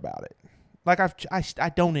dog her about it. Like, I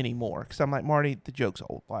don't anymore because I'm like, Marty, the joke's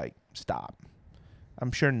old. Like, stop.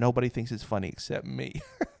 I'm sure nobody thinks it's funny except me.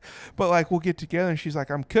 But, like, we'll get together and she's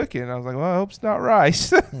like, I'm cooking. And I was like, well, I hope it's not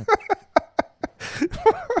rice.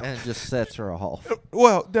 And it just sets her off.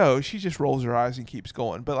 Well, no, she just rolls her eyes and keeps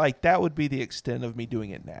going. But like that would be the extent of me doing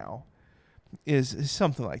it now, is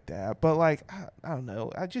something like that. But like I don't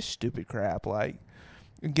know, I just stupid crap like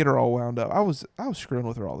and get her all wound up. I was screwing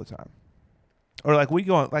with her all the time. Or like we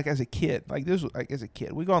go on like as a kid, like this was like as a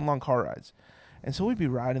kid, we go on long car rides. And so we'd be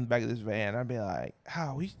riding in the back of this van. I'd be like,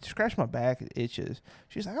 "Oh, we scratch my back, it itches."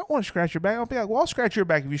 She's like, "I don't want to scratch your back." I'll be like, "Well, I'll scratch your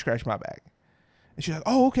back if you scratch my back." And she's like,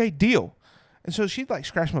 "Oh, okay, deal." And so she'd like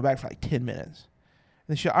scratch my back for like 10 minutes. And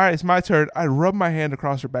then she'd, "All right, it's my turn." I rub my hand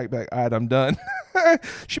across her back, be like, "All right, I'm done."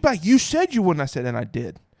 She'd be like, "You said you wouldn't." I said, and I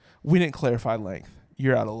did. We didn't clarify length.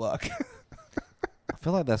 You're out of luck. I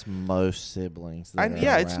feel like that's most siblings.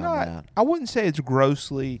 Yeah, it's around not. that. I wouldn't say it's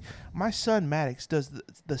grossly. My son Maddox does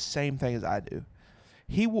the same thing as I do.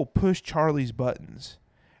 He will push Charlie's buttons,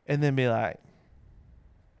 and then be like,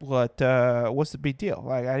 "What? What's the big deal?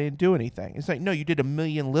 Like I didn't do anything." It's like, no, you did a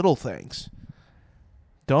million little things.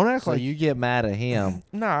 Don't act So like you get mad at him.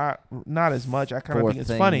 Nah, not as much. I kind of for think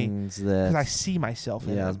it's funny things because that I see myself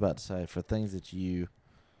in yeah, I him. was about to say for things that you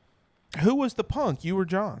Who was the punk? You or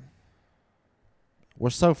John? we're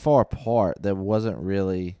so far apart that wasn't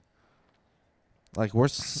really like we're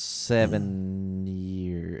 7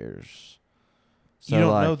 years. So You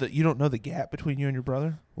don't like, know that. You don't know the gap between you and your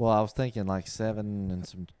brother. well, I was thinking like 7 and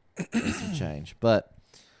some change, but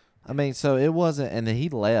I mean, so it wasn't. And then he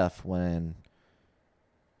left when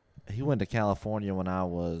he went to California when I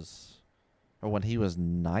was, or when he was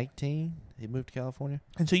 19. He moved to California.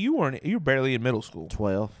 And so you were barely in middle school.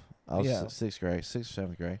 12. I was Yeah. sixth grade, 6th or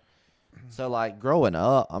 7th grade. So like growing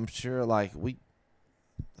up, I'm sure like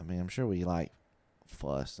I'm sure we like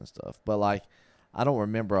fussed and stuff, but like I don't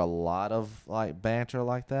remember a lot of like banter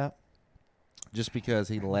like that, just because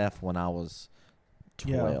he left when I was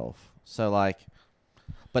 12. Yeah. So like,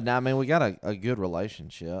 but now I mean we got a good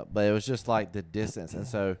relationship, but it was just like the distance, and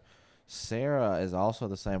so Sarah is also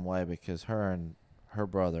the same way because her and her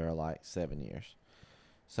brother are like 7 years.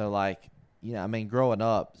 So like, you know, I mean, growing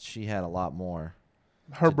up, she had a lot more.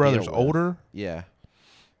 Her to brother's deal with. older. Yeah,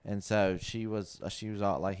 and so she was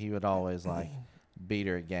all, like he would always like beat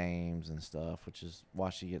her at games and stuff, which is why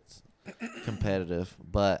she gets competitive.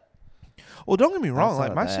 But Well, don't get me wrong. outside Like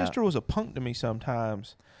of my that- sister was a punk to me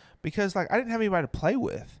sometimes because like I didn't have anybody to play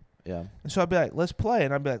with. yeah, And so I'd be like, "Let's play,"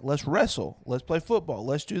 and I'd be like, "Let's wrestle. Let's play football.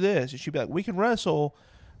 Let's do this." And she'd be like, "We can wrestle,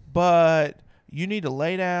 but you need to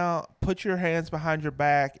lay down, put your hands behind your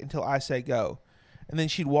back until I say go." And then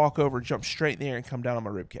she'd walk over, jump straight in the air, and come down on my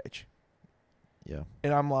rib cage. yeah,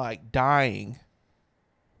 And I'm like dying.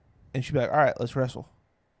 And she'd be like, "All right, let's wrestle."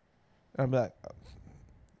 And I'd be like,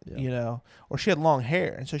 yeah. you know, or she had long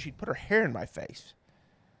hair, and so she'd put her hair in my face.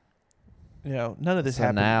 You know, none of this So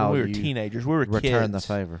happened now when we were you teenagers. We were Return the kids.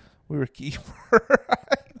 favor. We were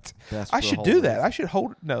right. That's I the should whole do that. reason. I should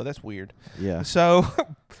hold. No, that's weird. Yeah. So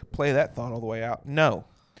play that thought all the way out. No.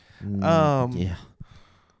 Yeah.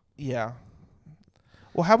 Yeah.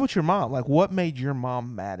 Well, how about your mom? Like, what made your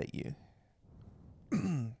mom mad at you?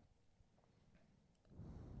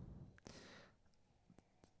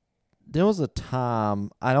 There was a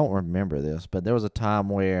time, I don't remember this, but there was a time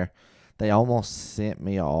where they almost sent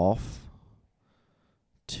me off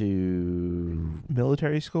to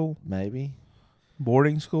Military school, maybe.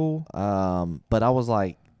 boarding school. But I was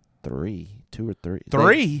like 2 or 3.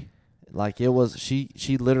 Three. Like it was, she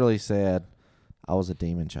literally said I was a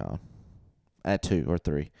demon child at 2 or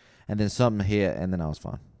 3. And then something hit and then I was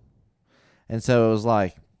fine. And so it was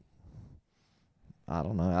like, I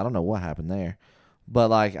don't know what happened there. But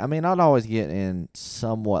like, I mean, I'd always get in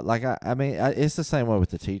somewhat, like, it's the same way with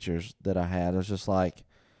the teachers that I had. It was just like,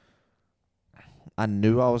 I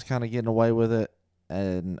knew I was kind of getting away with it,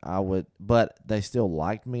 and but they still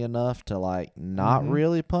liked me enough to like not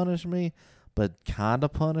really punish me, but kind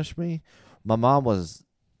of punish me. My mom was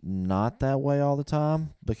not that way all the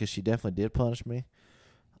time because she definitely did punish me.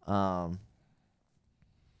 But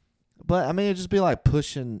I mean, it'd just be like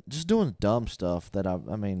just doing dumb stuff that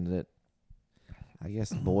that I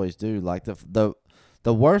guess boys do. Like the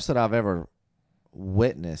worst that I've ever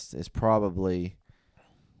witnessed is probably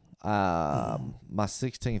my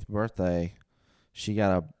 16th birthday. She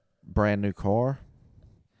got a brand new car,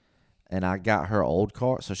 and I got her old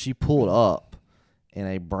car. So she pulled up in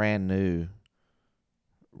a brand new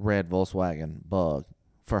red Volkswagen Bug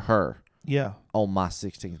for her. Yeah. On my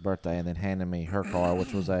 16th birthday, and then handed me her car,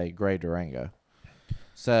 which was a gray Durango.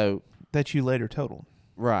 So That you later totaled.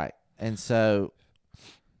 right, and so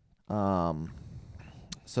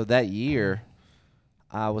that year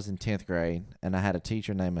I was in 10th grade, and I had a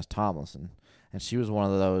teacher named Miss Tomlinson, and she was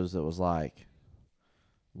one of those that was like,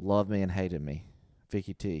 loved me and hated me,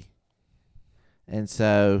 Vicky T. And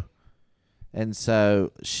so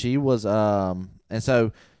she was and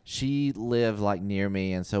so she lived like near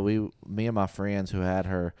me, and so me and my friends who had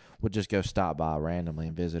her would just go stop by randomly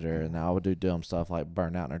and visit her, and I would do dumb stuff like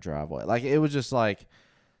burn out in her driveway. Like it was just like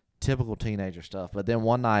typical teenager stuff. But then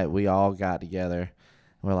one night we all got together and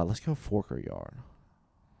we were like, let's go fork her yard.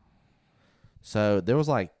 So there was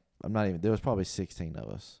like there was probably 16 of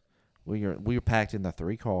us. We were packed into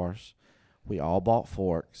 3 cars. We all bought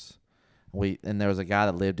forks. And there was a guy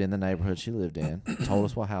that lived in the neighborhood she lived in. Told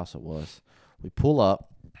us what house it was. We pull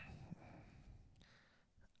up.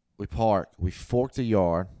 We park. We fork the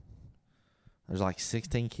yard. There's like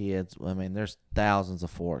 16 kids. I mean, there's thousands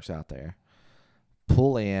of forks out there.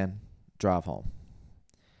 Pull in, drive home.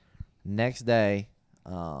 Next day,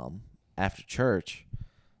 after church,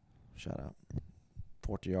 shut up.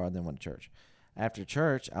 Forked the yard, then went to church. After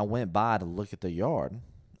church, I went by to look at the yard,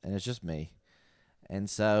 and it's just me. And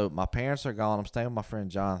so my parents are gone. I'm staying with my friend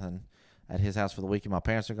Jonathan at his house for the weekend. My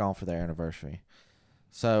parents are gone for their anniversary.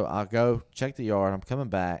 So I go check the yard. I'm coming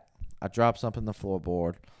back. I drop something in the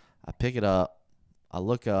floorboard. I pick it up. I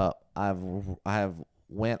look up. I have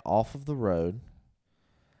went off of the road.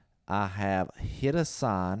 I have hit a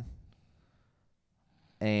sign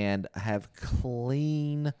and have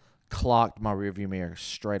clean clocked my rearview mirror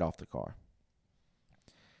straight off the car.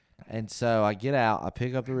 And so I get out, I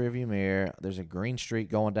pick up the rearview mirror. There's a green streak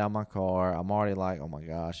going down my car. I'm already like, oh my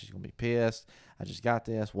gosh, she's going to be pissed. I just got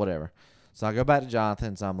this, whatever. So I go back to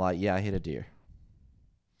Jonathan's. I'm like, yeah, I hit a deer.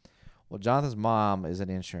 Well, Jonathan's mom is an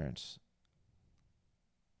insurance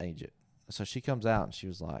agent. So she comes out and she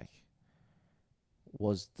was like,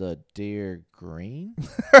 was the deer green?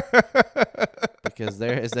 Because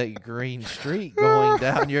there is a green streak going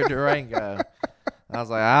down your Durango. I was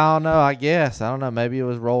like, I don't know, I guess. I don't know. Maybe it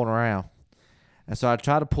was rolling around. And so I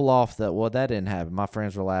tried to pull off that. Well, that didn't happen. My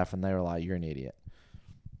friends were laughing. They were like, you're an idiot.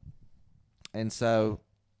 And so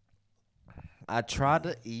I tried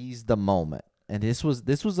to ease the moment. And this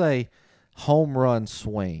was a home run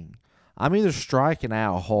swing. I'm either striking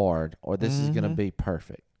out hard or this is going to be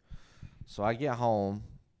perfect. So I get home.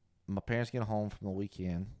 My parents get home from the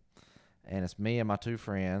weekend. And it's me and my 2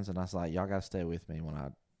 friends. And I was like, y'all got to stay with me when I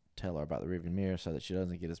tell her about the rearview mirror so that she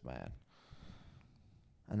doesn't get as mad.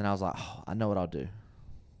 And then I was like, oh, I know what I'll do.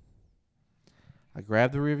 I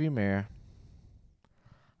grab the rearview mirror.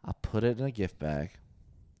 I put it in a gift bag.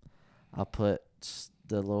 I put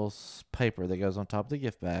the little paper that goes on top of the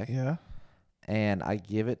gift bag. Yeah. And I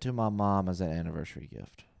give it to my mom as an anniversary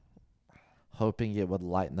gift, hoping it would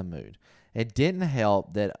lighten the mood. It didn't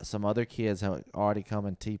help that some other kids had already come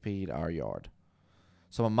and TP'd our yard.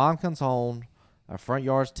 So my mom comes home. Our front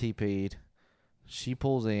yard's TP'd. She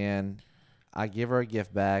pulls in. I give her a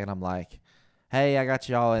gift bag, and I'm like, hey, I got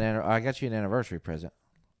you an anniversary present.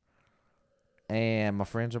 And my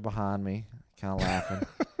friends are behind me, kind of laughing.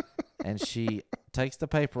 And she takes the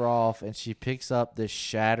paper off, and she picks up this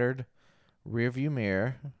shattered rearview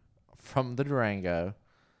mirror from the Durango,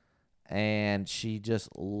 and she just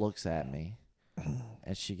looks at me,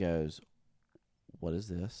 and she goes, what is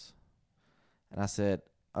this? And I said,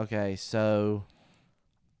 okay, so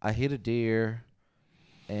I hit a deer,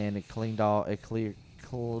 and it clearly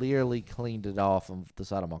cleaned it off of the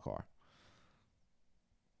side of my car.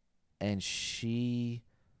 And she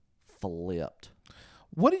flipped.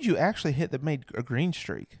 What did you actually hit that made a green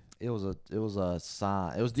streak? It was a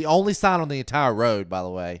sign. It was the only sign on the entire road, by the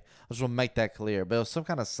way. I just want to make that clear. But it was some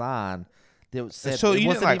kind of sign that said. So you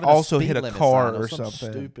didn't like also hit a car or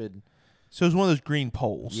something stupid. So it was one of those green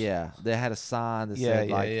poles. Yeah, they had a sign that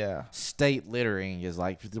said state littering is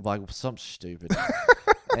like something stupid.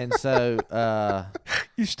 And so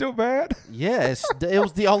you still mad? Yes, it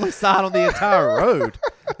was the only sign on the entire road.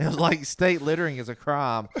 It was like state littering is a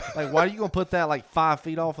crime. Like, why are you gonna put that like 5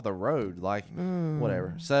 feet off of the road? Like,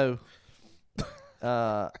 whatever. So,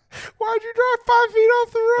 why'd you drive 5 feet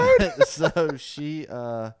off the road? So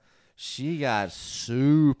she got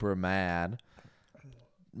super mad.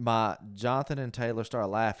 My Jonathan and Taylor started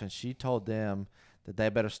laughing. She told them that they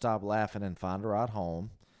better stop laughing and find a ride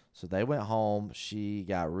home. So they went home. She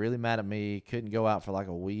got really mad at me. Couldn't go out for like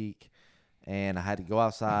a week, and I had to go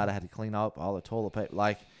outside. I had to clean up all the toilet paper.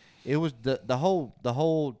 Like, it was the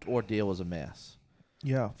whole ordeal was a mess.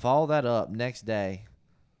 Yeah. Follow that up. Next day,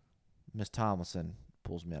 Miss Tomlinson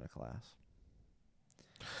pulls me out of class.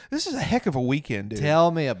 This is a heck of a weekend, dude.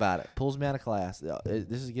 Tell me about it. Pulls me out of class.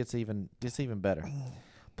 Gets even better.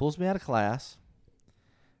 Pulls me out of class.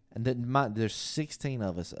 And then there's 16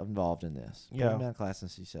 of us involved in this. Yeah. Pulls me out of class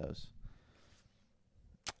and she says,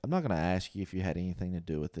 I'm not going to ask you if you had anything to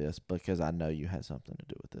do with this because I know you had something to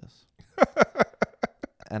do with this.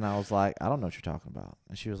 And I was like, I don't know what you're talking about.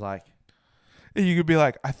 And she was like, And you could be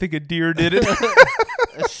like, I think a deer did it.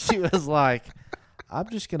 she was like, I'm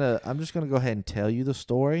just gonna go ahead and tell you the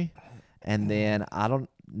story, and then I don't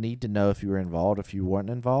need to know if you were involved, if you weren't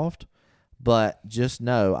involved, but just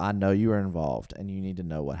know I know you were involved, and you need to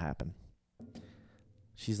know what happened.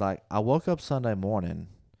 She's like, I woke up Sunday morning,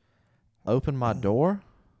 opened my door,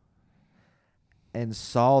 and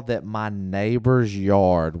saw that my neighbor's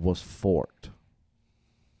yard was forked.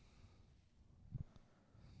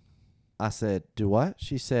 I said, do what?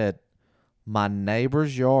 She said, my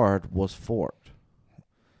neighbor's yard was forked.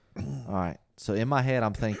 All right. So in my head,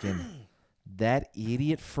 I'm thinking, that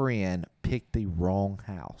idiot friend picked the wrong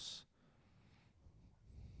house.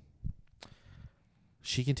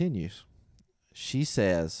 She continues. She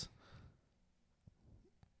says,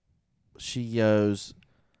 she goes,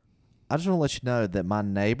 I just want to let you know that my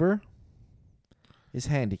neighbor is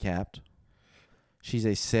handicapped. She's a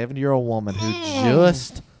 70-year-old woman who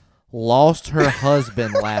just lost her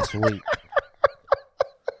husband last week.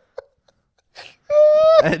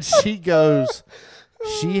 And she goes,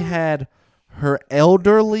 she had her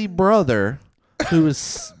elderly brother, who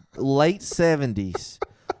is late 70s,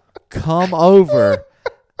 come over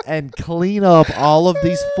and clean up all of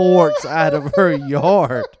these forks out of her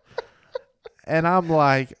yard. And I'm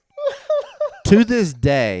like, to this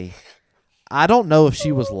day, I don't know if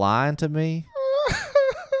she was lying to me,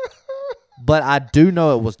 but I do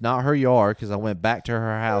know it was not her yard because I went back to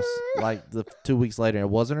her house like 2 weeks later and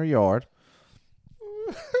it wasn't her yard.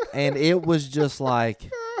 And it was just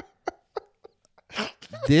like,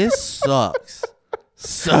 this sucks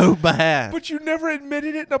so bad. But you never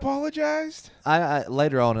admitted it and apologized? I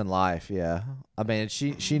later on in life, yeah. I mean,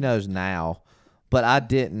 she knows now, but I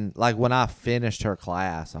didn't. Like, when I finished her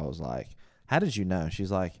class, I was like, how did you know?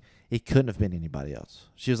 She's like, it couldn't have been anybody else.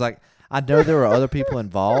 She was like, I know there were other people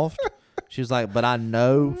involved. She was like, but I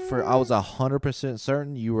know I was 100%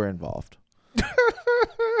 certain you were involved.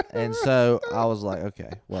 And so I was like,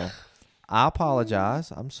 okay, well, I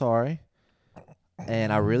apologize. I'm sorry.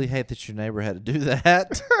 And I really hate that your neighbor had to do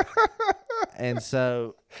that. And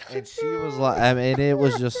she was like, I mean, it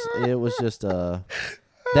was just that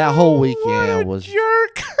whole weekend was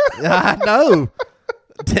jerk. I know.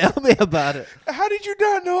 Tell me about it. How did you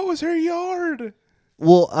not know it was her yard?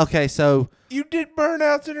 Well, okay, so you did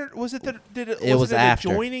burnouts in her. Was it it was after.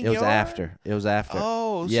 Adjoining it was yard? after. It was after.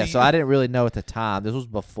 Oh, yeah. So I didn't really know at the time. This was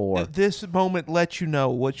before. This moment let you know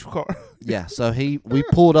which car. Yeah. So we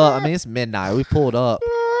pulled up. I mean, it's midnight. We pulled up,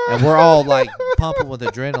 and we're all like pumping with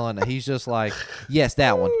adrenaline. And he's just like, "Yes,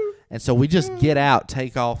 that one." And so we just get out,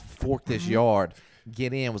 take off, fork this yard,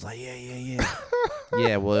 get in. Was like, yeah.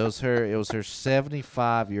 Yeah. Well, it was her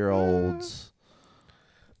 75-year-old's.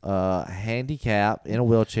 Handicap in a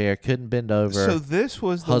wheelchair, couldn't bend over. So this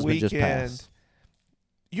was the Husband just weekend. passed.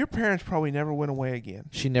 Your parents probably never went away again.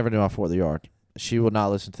 She never knew I forked the yard. She will not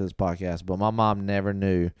listen to this podcast, but my mom never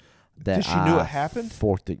knew that. Did she knew it happened?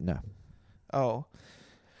 Forked it. No. Oh.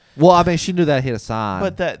 Well, I mean, she knew that I hit a sign.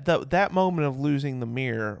 But that moment of losing the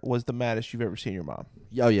mirror was the maddest you've ever seen your mom.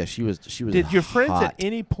 Oh yeah, she was. Did your friends hot. at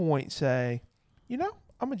any point say, I'm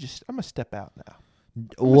gonna step out now?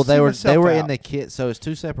 Well, they were out. in the kitchen. So it's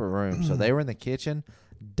two separate rooms. So they were in the kitchen,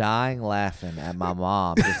 dying laughing at my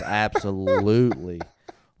mom, just absolutely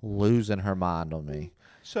losing her mind on me.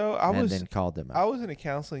 So then called them out. I was in a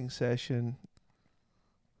counseling session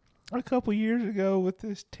a couple years ago with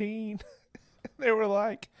this teen. They were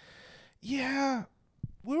like, "Yeah,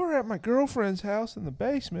 we were at my girlfriend's house in the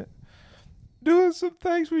basement doing some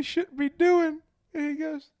things we shouldn't be doing," and he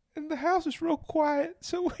goes, and the house is real quiet,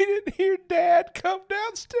 so we didn't hear Dad come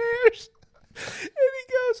downstairs. And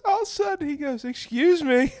he goes, all of a sudden, he goes, "Excuse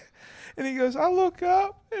me." And he goes, I look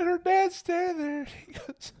up, and her dad's standing there. He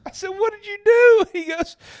goes, I said, "What did you do?" He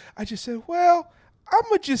goes, I just said, "Well, I'm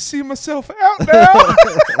going to just see myself out now."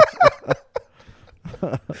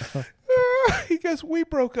 He goes, "We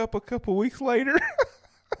broke up a couple weeks later."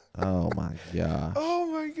 Oh my gosh. Oh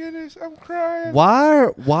my goodness, I'm crying.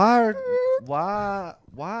 Why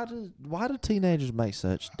do teenagers make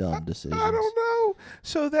such dumb decisions? I don't know.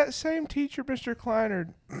 So that same teacher, Mr.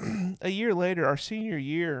 Kleiner, a year later, our senior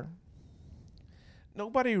year,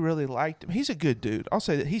 nobody really liked him. He's a good dude. I'll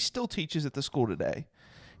say that. He still teaches at the school today.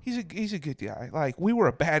 He's a good guy. Like, we were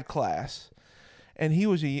a bad class, and he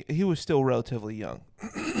was still relatively young.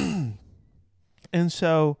 And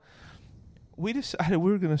so we decided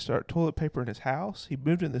we were going to start toilet paper in his house. He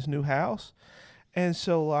moved in this new house. And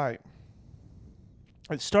so, like,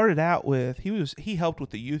 it started out with, he helped with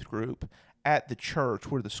the youth group at the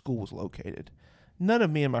church where the school was located. none of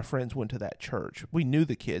me and my friends went to that church. We knew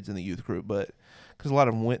the kids in the youth group, but because a lot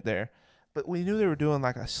of them went there. But we knew they were doing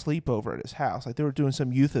like a sleepover at his house. Like they were doing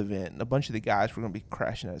some youth event, and a bunch of the guys were going to be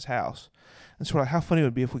crashing at his house. And so we're like, how funny it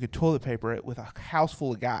would be if we could toilet paper it with a house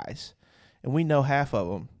full of guys, and we know half of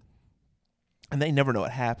them, and they never know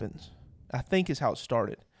what happens. I think is how it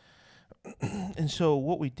started. And so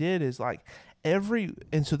what we did is like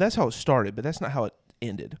and so that's how it started, but that's not how it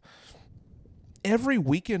ended. Every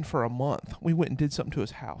weekend for a month, we went and did something to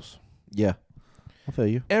his house. Yeah. I feel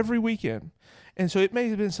you. Every weekend. And so it may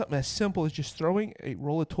have been something as simple as just throwing a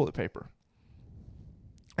roll of toilet paper.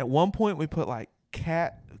 At one point, we put like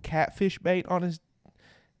catfish bait on his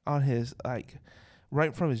like right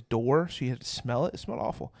in front of his door, so you had to smell it. It smelled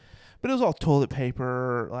awful, but it was all toilet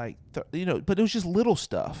paper, like but it was just little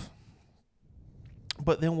stuff.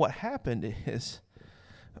 But then what happened is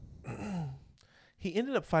he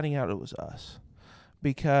ended up finding out it was us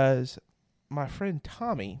because my friend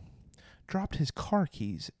Tommy dropped his car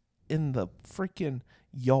keys in the freaking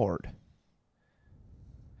yard.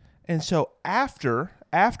 And so after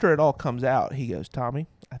it all comes out, he goes, Tommy,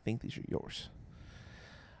 I think these are yours.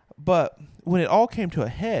 But when it all came to a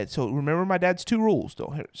head, so remember my dad's 2 rules,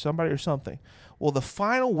 don't hit somebody or something. Well, the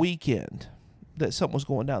final weekend that something was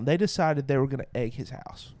going down, they decided they were going to egg his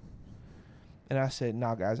house. And I said,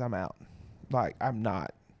 nah, guys, I'm out. Like, I'm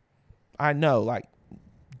not. I know, like,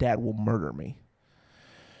 Dad will murder me.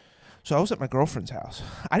 So I was at my girlfriend's house.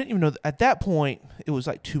 I didn't even know. At that point, it was,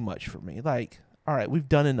 like, too much for me. Like, all right, we've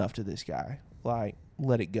done enough to this guy. Like,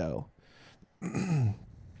 let it go. I'm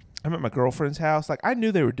at my girlfriend's house. Like, I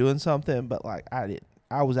knew they were doing something, but, like, I didn't.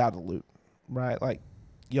 I was out of the loop, right? Like,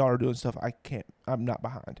 y'all are doing stuff I'm not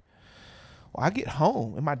behind. Well, I get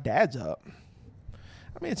home, and my dad's up.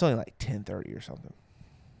 I mean, it's only like 10:30 or something.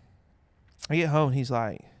 I get home, and he's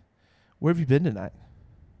like, where have you been tonight?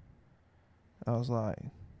 I was like,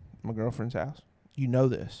 my girlfriend's house. You know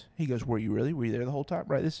this. He goes, were you really? Were you there the whole time?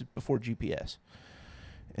 Right, this is before GPS.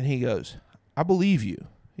 And he goes, I believe you.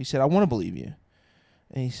 He said, I want to believe you.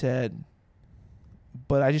 And he said,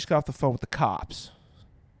 but I just got off the phone with the cops.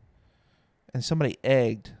 And somebody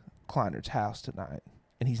egged Kleiner's house tonight.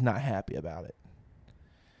 And he's not happy about it.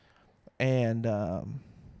 And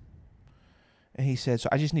he said, so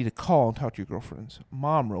I just need to call and talk to your girlfriend's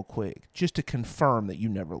mom real quick just to confirm that you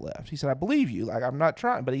never left. He said, I believe you. Like, I'm not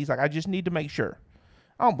trying. But he's like, I just need to make sure.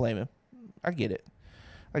 I don't blame him. I get it.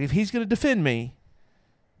 Like, if he's going to defend me,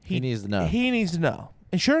 he needs to know. He needs to know.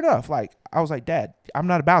 And sure enough, like, I was like, Dad, I'm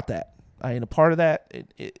not about that. I ain't a part of that.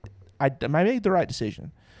 I made the right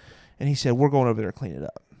decision. And he said, we're going over there to clean it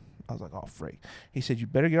up. I was like, oh, freak. He said, you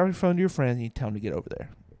better get off your phone to your friends and you tell them to get over there.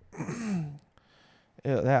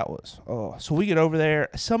 Yeah, that was, so we get over there.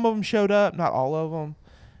 Some of them showed up, not all of them.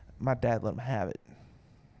 My dad let them have it.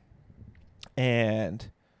 And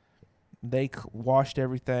they washed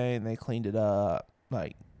everything. They cleaned it up.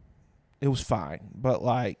 Like, it was fine. But,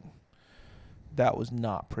 like, that was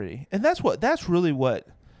not pretty. And that's what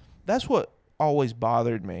always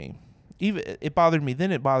bothered me. Even it bothered me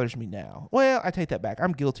then, it bothers me now. Well, I take that back.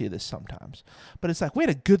 I'm guilty of this sometimes. But it's like, we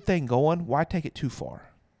had a good thing going. Why take it too far?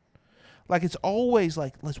 Like, it's always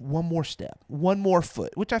like, let's one more step, one more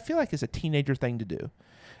foot, which I feel like is a teenager thing to do.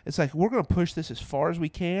 It's like, we're going to push this as far as we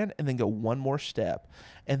can and then go one more step.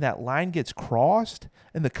 And that line gets crossed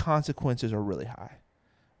and the consequences are really high.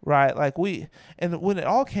 Right? Like, and when it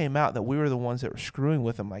all came out that we were the ones that were screwing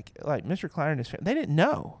with him, like Mr. Kleiner and his family, they didn't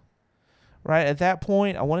know. Right? At that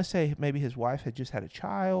point, I want to say maybe his wife had just had a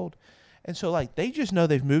child. And so, like, they just know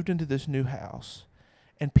they've moved into this new house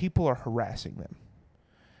and people are harassing them.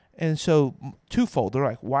 And so, twofold. They're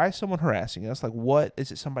like, why is someone harassing us? Like, what?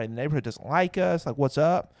 Is it somebody in the neighborhood doesn't like us? Like, what's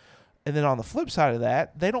up? And then on the flip side of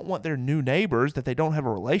that, they don't want their new neighbors that they don't have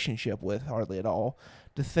a relationship with hardly at all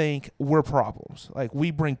to think we're problems. Like,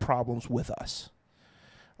 we bring problems with us.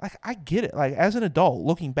 Like, I get it. Like, as an adult,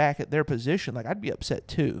 looking back at their position, like, I'd be upset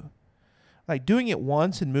too. Like, doing it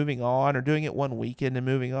once and moving on, or doing it one weekend and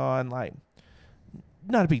moving on, like,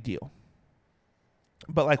 not a big deal.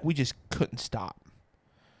 But, like, we just couldn't stop.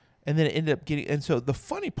 And then it ended up getting, and so the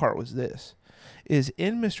funny part was this, is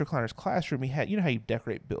in Mr. Kleiner's classroom, he had, you know how you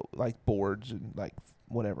decorate like boards and like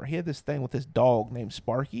whatever. He had this thing with this dog named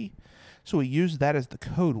Sparky. So he used that as the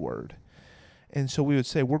code word. And so we would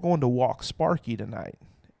say, we're going to walk Sparky tonight.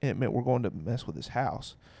 And it meant we're going to mess with his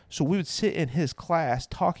house. So we would sit in his class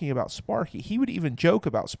talking about Sparky. He would even joke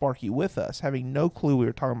about Sparky with us, having no clue we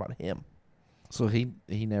were talking about him. So he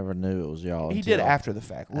never knew it was y'all. He did after the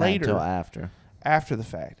fact. Later. Until after. After the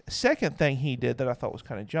fact. Second thing he did that I thought was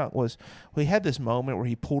kind of junk was we had this moment where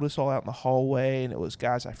he pulled us all out in the hallway and it was,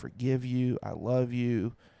 guys, I forgive you. I love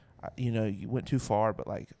you. You went too far, but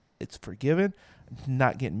like it's forgiven,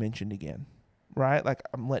 not getting mentioned again, right? Like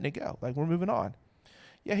I'm letting it go. Like we're moving on.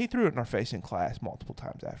 Yeah, he threw it in our face in class multiple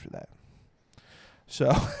times after that.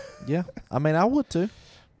 So Yeah, I mean, I would too.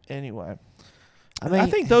 Anyway, I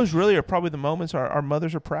think those really are probably the moments our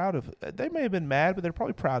mothers are proud of. They may have been mad, but they're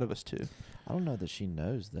probably proud of us too. I don't know that she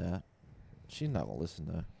knows that. She's not gonna listen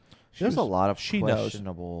to. She There's was- a lot of she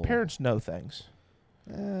questionable. knows. Parents know things.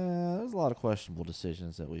 There's a lot of questionable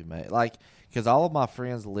decisions that we made. Like, because all of my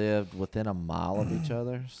friends lived within a mile of each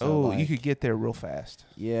other. So You could get there real fast.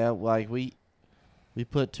 Yeah, like we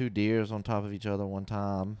put 2 deers on top of each other one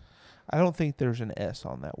time. I don't think there's an S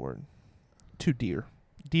on that word. 2 deer.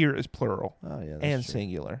 Deer is plural Oh yeah, that's and true.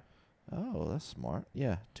 singular. Oh, that's smart.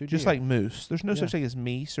 Yeah, 2 Just deer. like moose. There's no Yeah. such thing as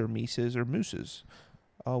meese or mises or mooses.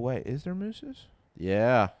 Oh, wait. Is there mooses?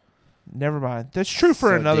 Yeah, Never mind. That's true for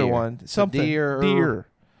So another deer. one. So Something. deer. Deer.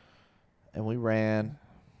 and we ran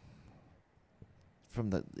from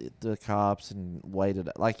the cops and waited.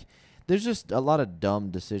 Like, there's just a lot of dumb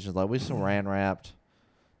decisions. Like we saran wrapped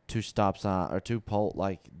 2 stop sign or 2 pole.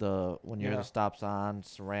 Like when you're at Yeah. the stop sign,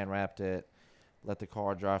 saran wrapped it, let the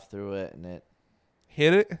car drive through it, and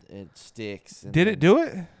Hit it? it sticks. And Did it do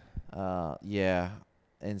it? Yeah,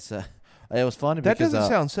 and so it was funny That because doesn't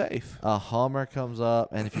sound safe. a Hummer comes up,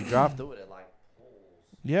 and if you drive through it, it like pulls.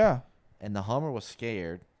 Yeah. And the Hummer was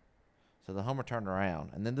scared, so the Hummer turned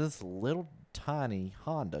around, and then this little tiny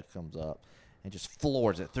Honda comes up and just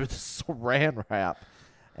floors it through the saran wrap,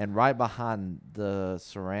 and right behind the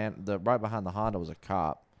Honda was a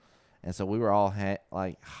cop, and so we were all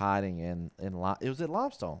hiding in it was at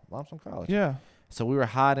Limestone College. Yeah. So we were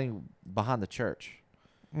hiding behind the church.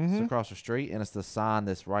 Mm-hmm. It's across the street, and it's the sign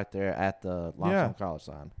that's right there at the Limestone College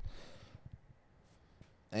sign.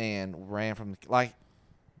 And ran from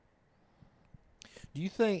do you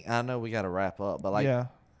think, I know we got to wrap up, but yeah.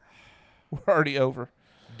 We're already over.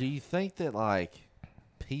 do you think that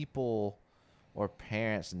people or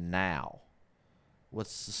parents now would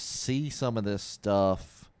see some of this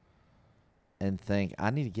stuff and think,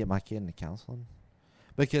 I need to get my kid into counseling?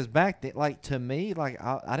 Because back then, to me,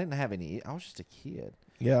 I didn't have any, I was just a kid.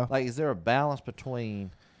 Yeah. Is there a balance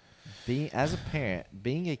between being, as a parent,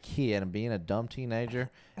 being a kid and being a dumb teenager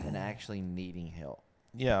and actually needing help?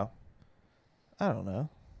 Yeah. I don't know.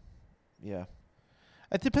 Yeah.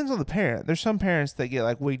 It depends on the parent. There's some parents that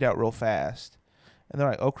get wigged out real fast. And they're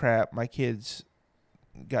like, oh crap, my kid's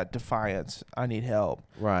got defiance. I need help.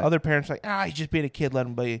 Right. Other parents are like, he's just being a kid, let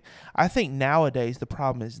him be. I think nowadays the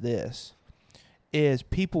problem is this. Is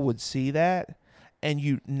people would see that, and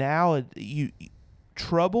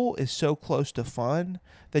trouble is so close to fun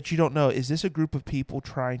that you don't know, is this a group of people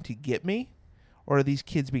trying to get me, or are these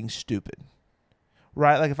kids being stupid?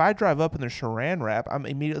 Right? Like if I drive up and there's saran wrap, I'm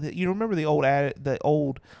immediately, remember the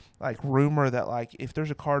old rumor that if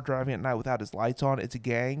there's a car driving at night without his lights on, it's a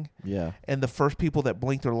gang, Yeah. and the first people that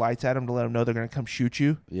blink their lights at him to let them know they're going to come shoot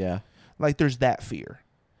you. Yeah. There's that fear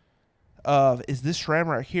of, is this saran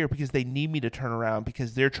wrap here because they need me to turn around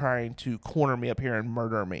because they're trying to corner me up here and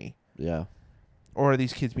murder me? Yeah. Or are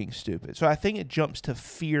these kids being stupid? So I think it jumps to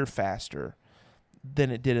fear faster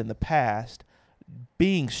than it did in the past,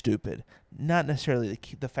 being stupid, not necessarily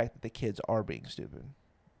the fact that the kids are being stupid,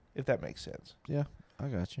 if that makes sense. Yeah. I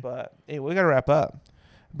got you. But anyway, we got to wrap up.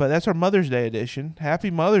 But that's our Mother's Day edition.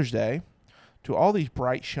 Happy Mother's Day to all these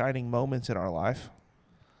bright, shining moments in our life.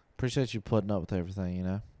 Appreciate you putting up with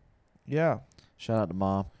everything, Yeah. Shout out to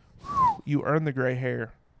Mom. You earned the gray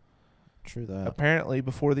hair. True that. Apparently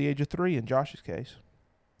before the age of 3 in Josh's case.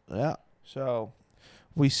 Yeah. So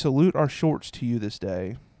we salute our shorts to you this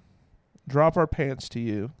day. Drop our pants to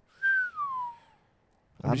you.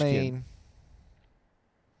 I'm just kidding.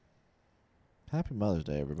 Happy Mother's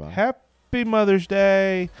Day, everybody. Happy Mother's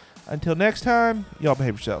Day. Until next time, y'all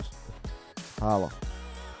behave yourselves. Holla.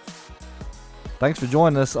 Thanks for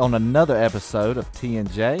joining us on another episode of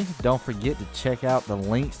T&J. Don't forget to check out the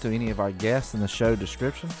links to any of our guests in the show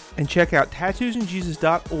description. And check out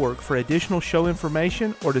tattoosandjesus.org for additional show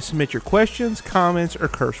information or to submit your questions, comments, or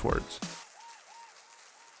curse words.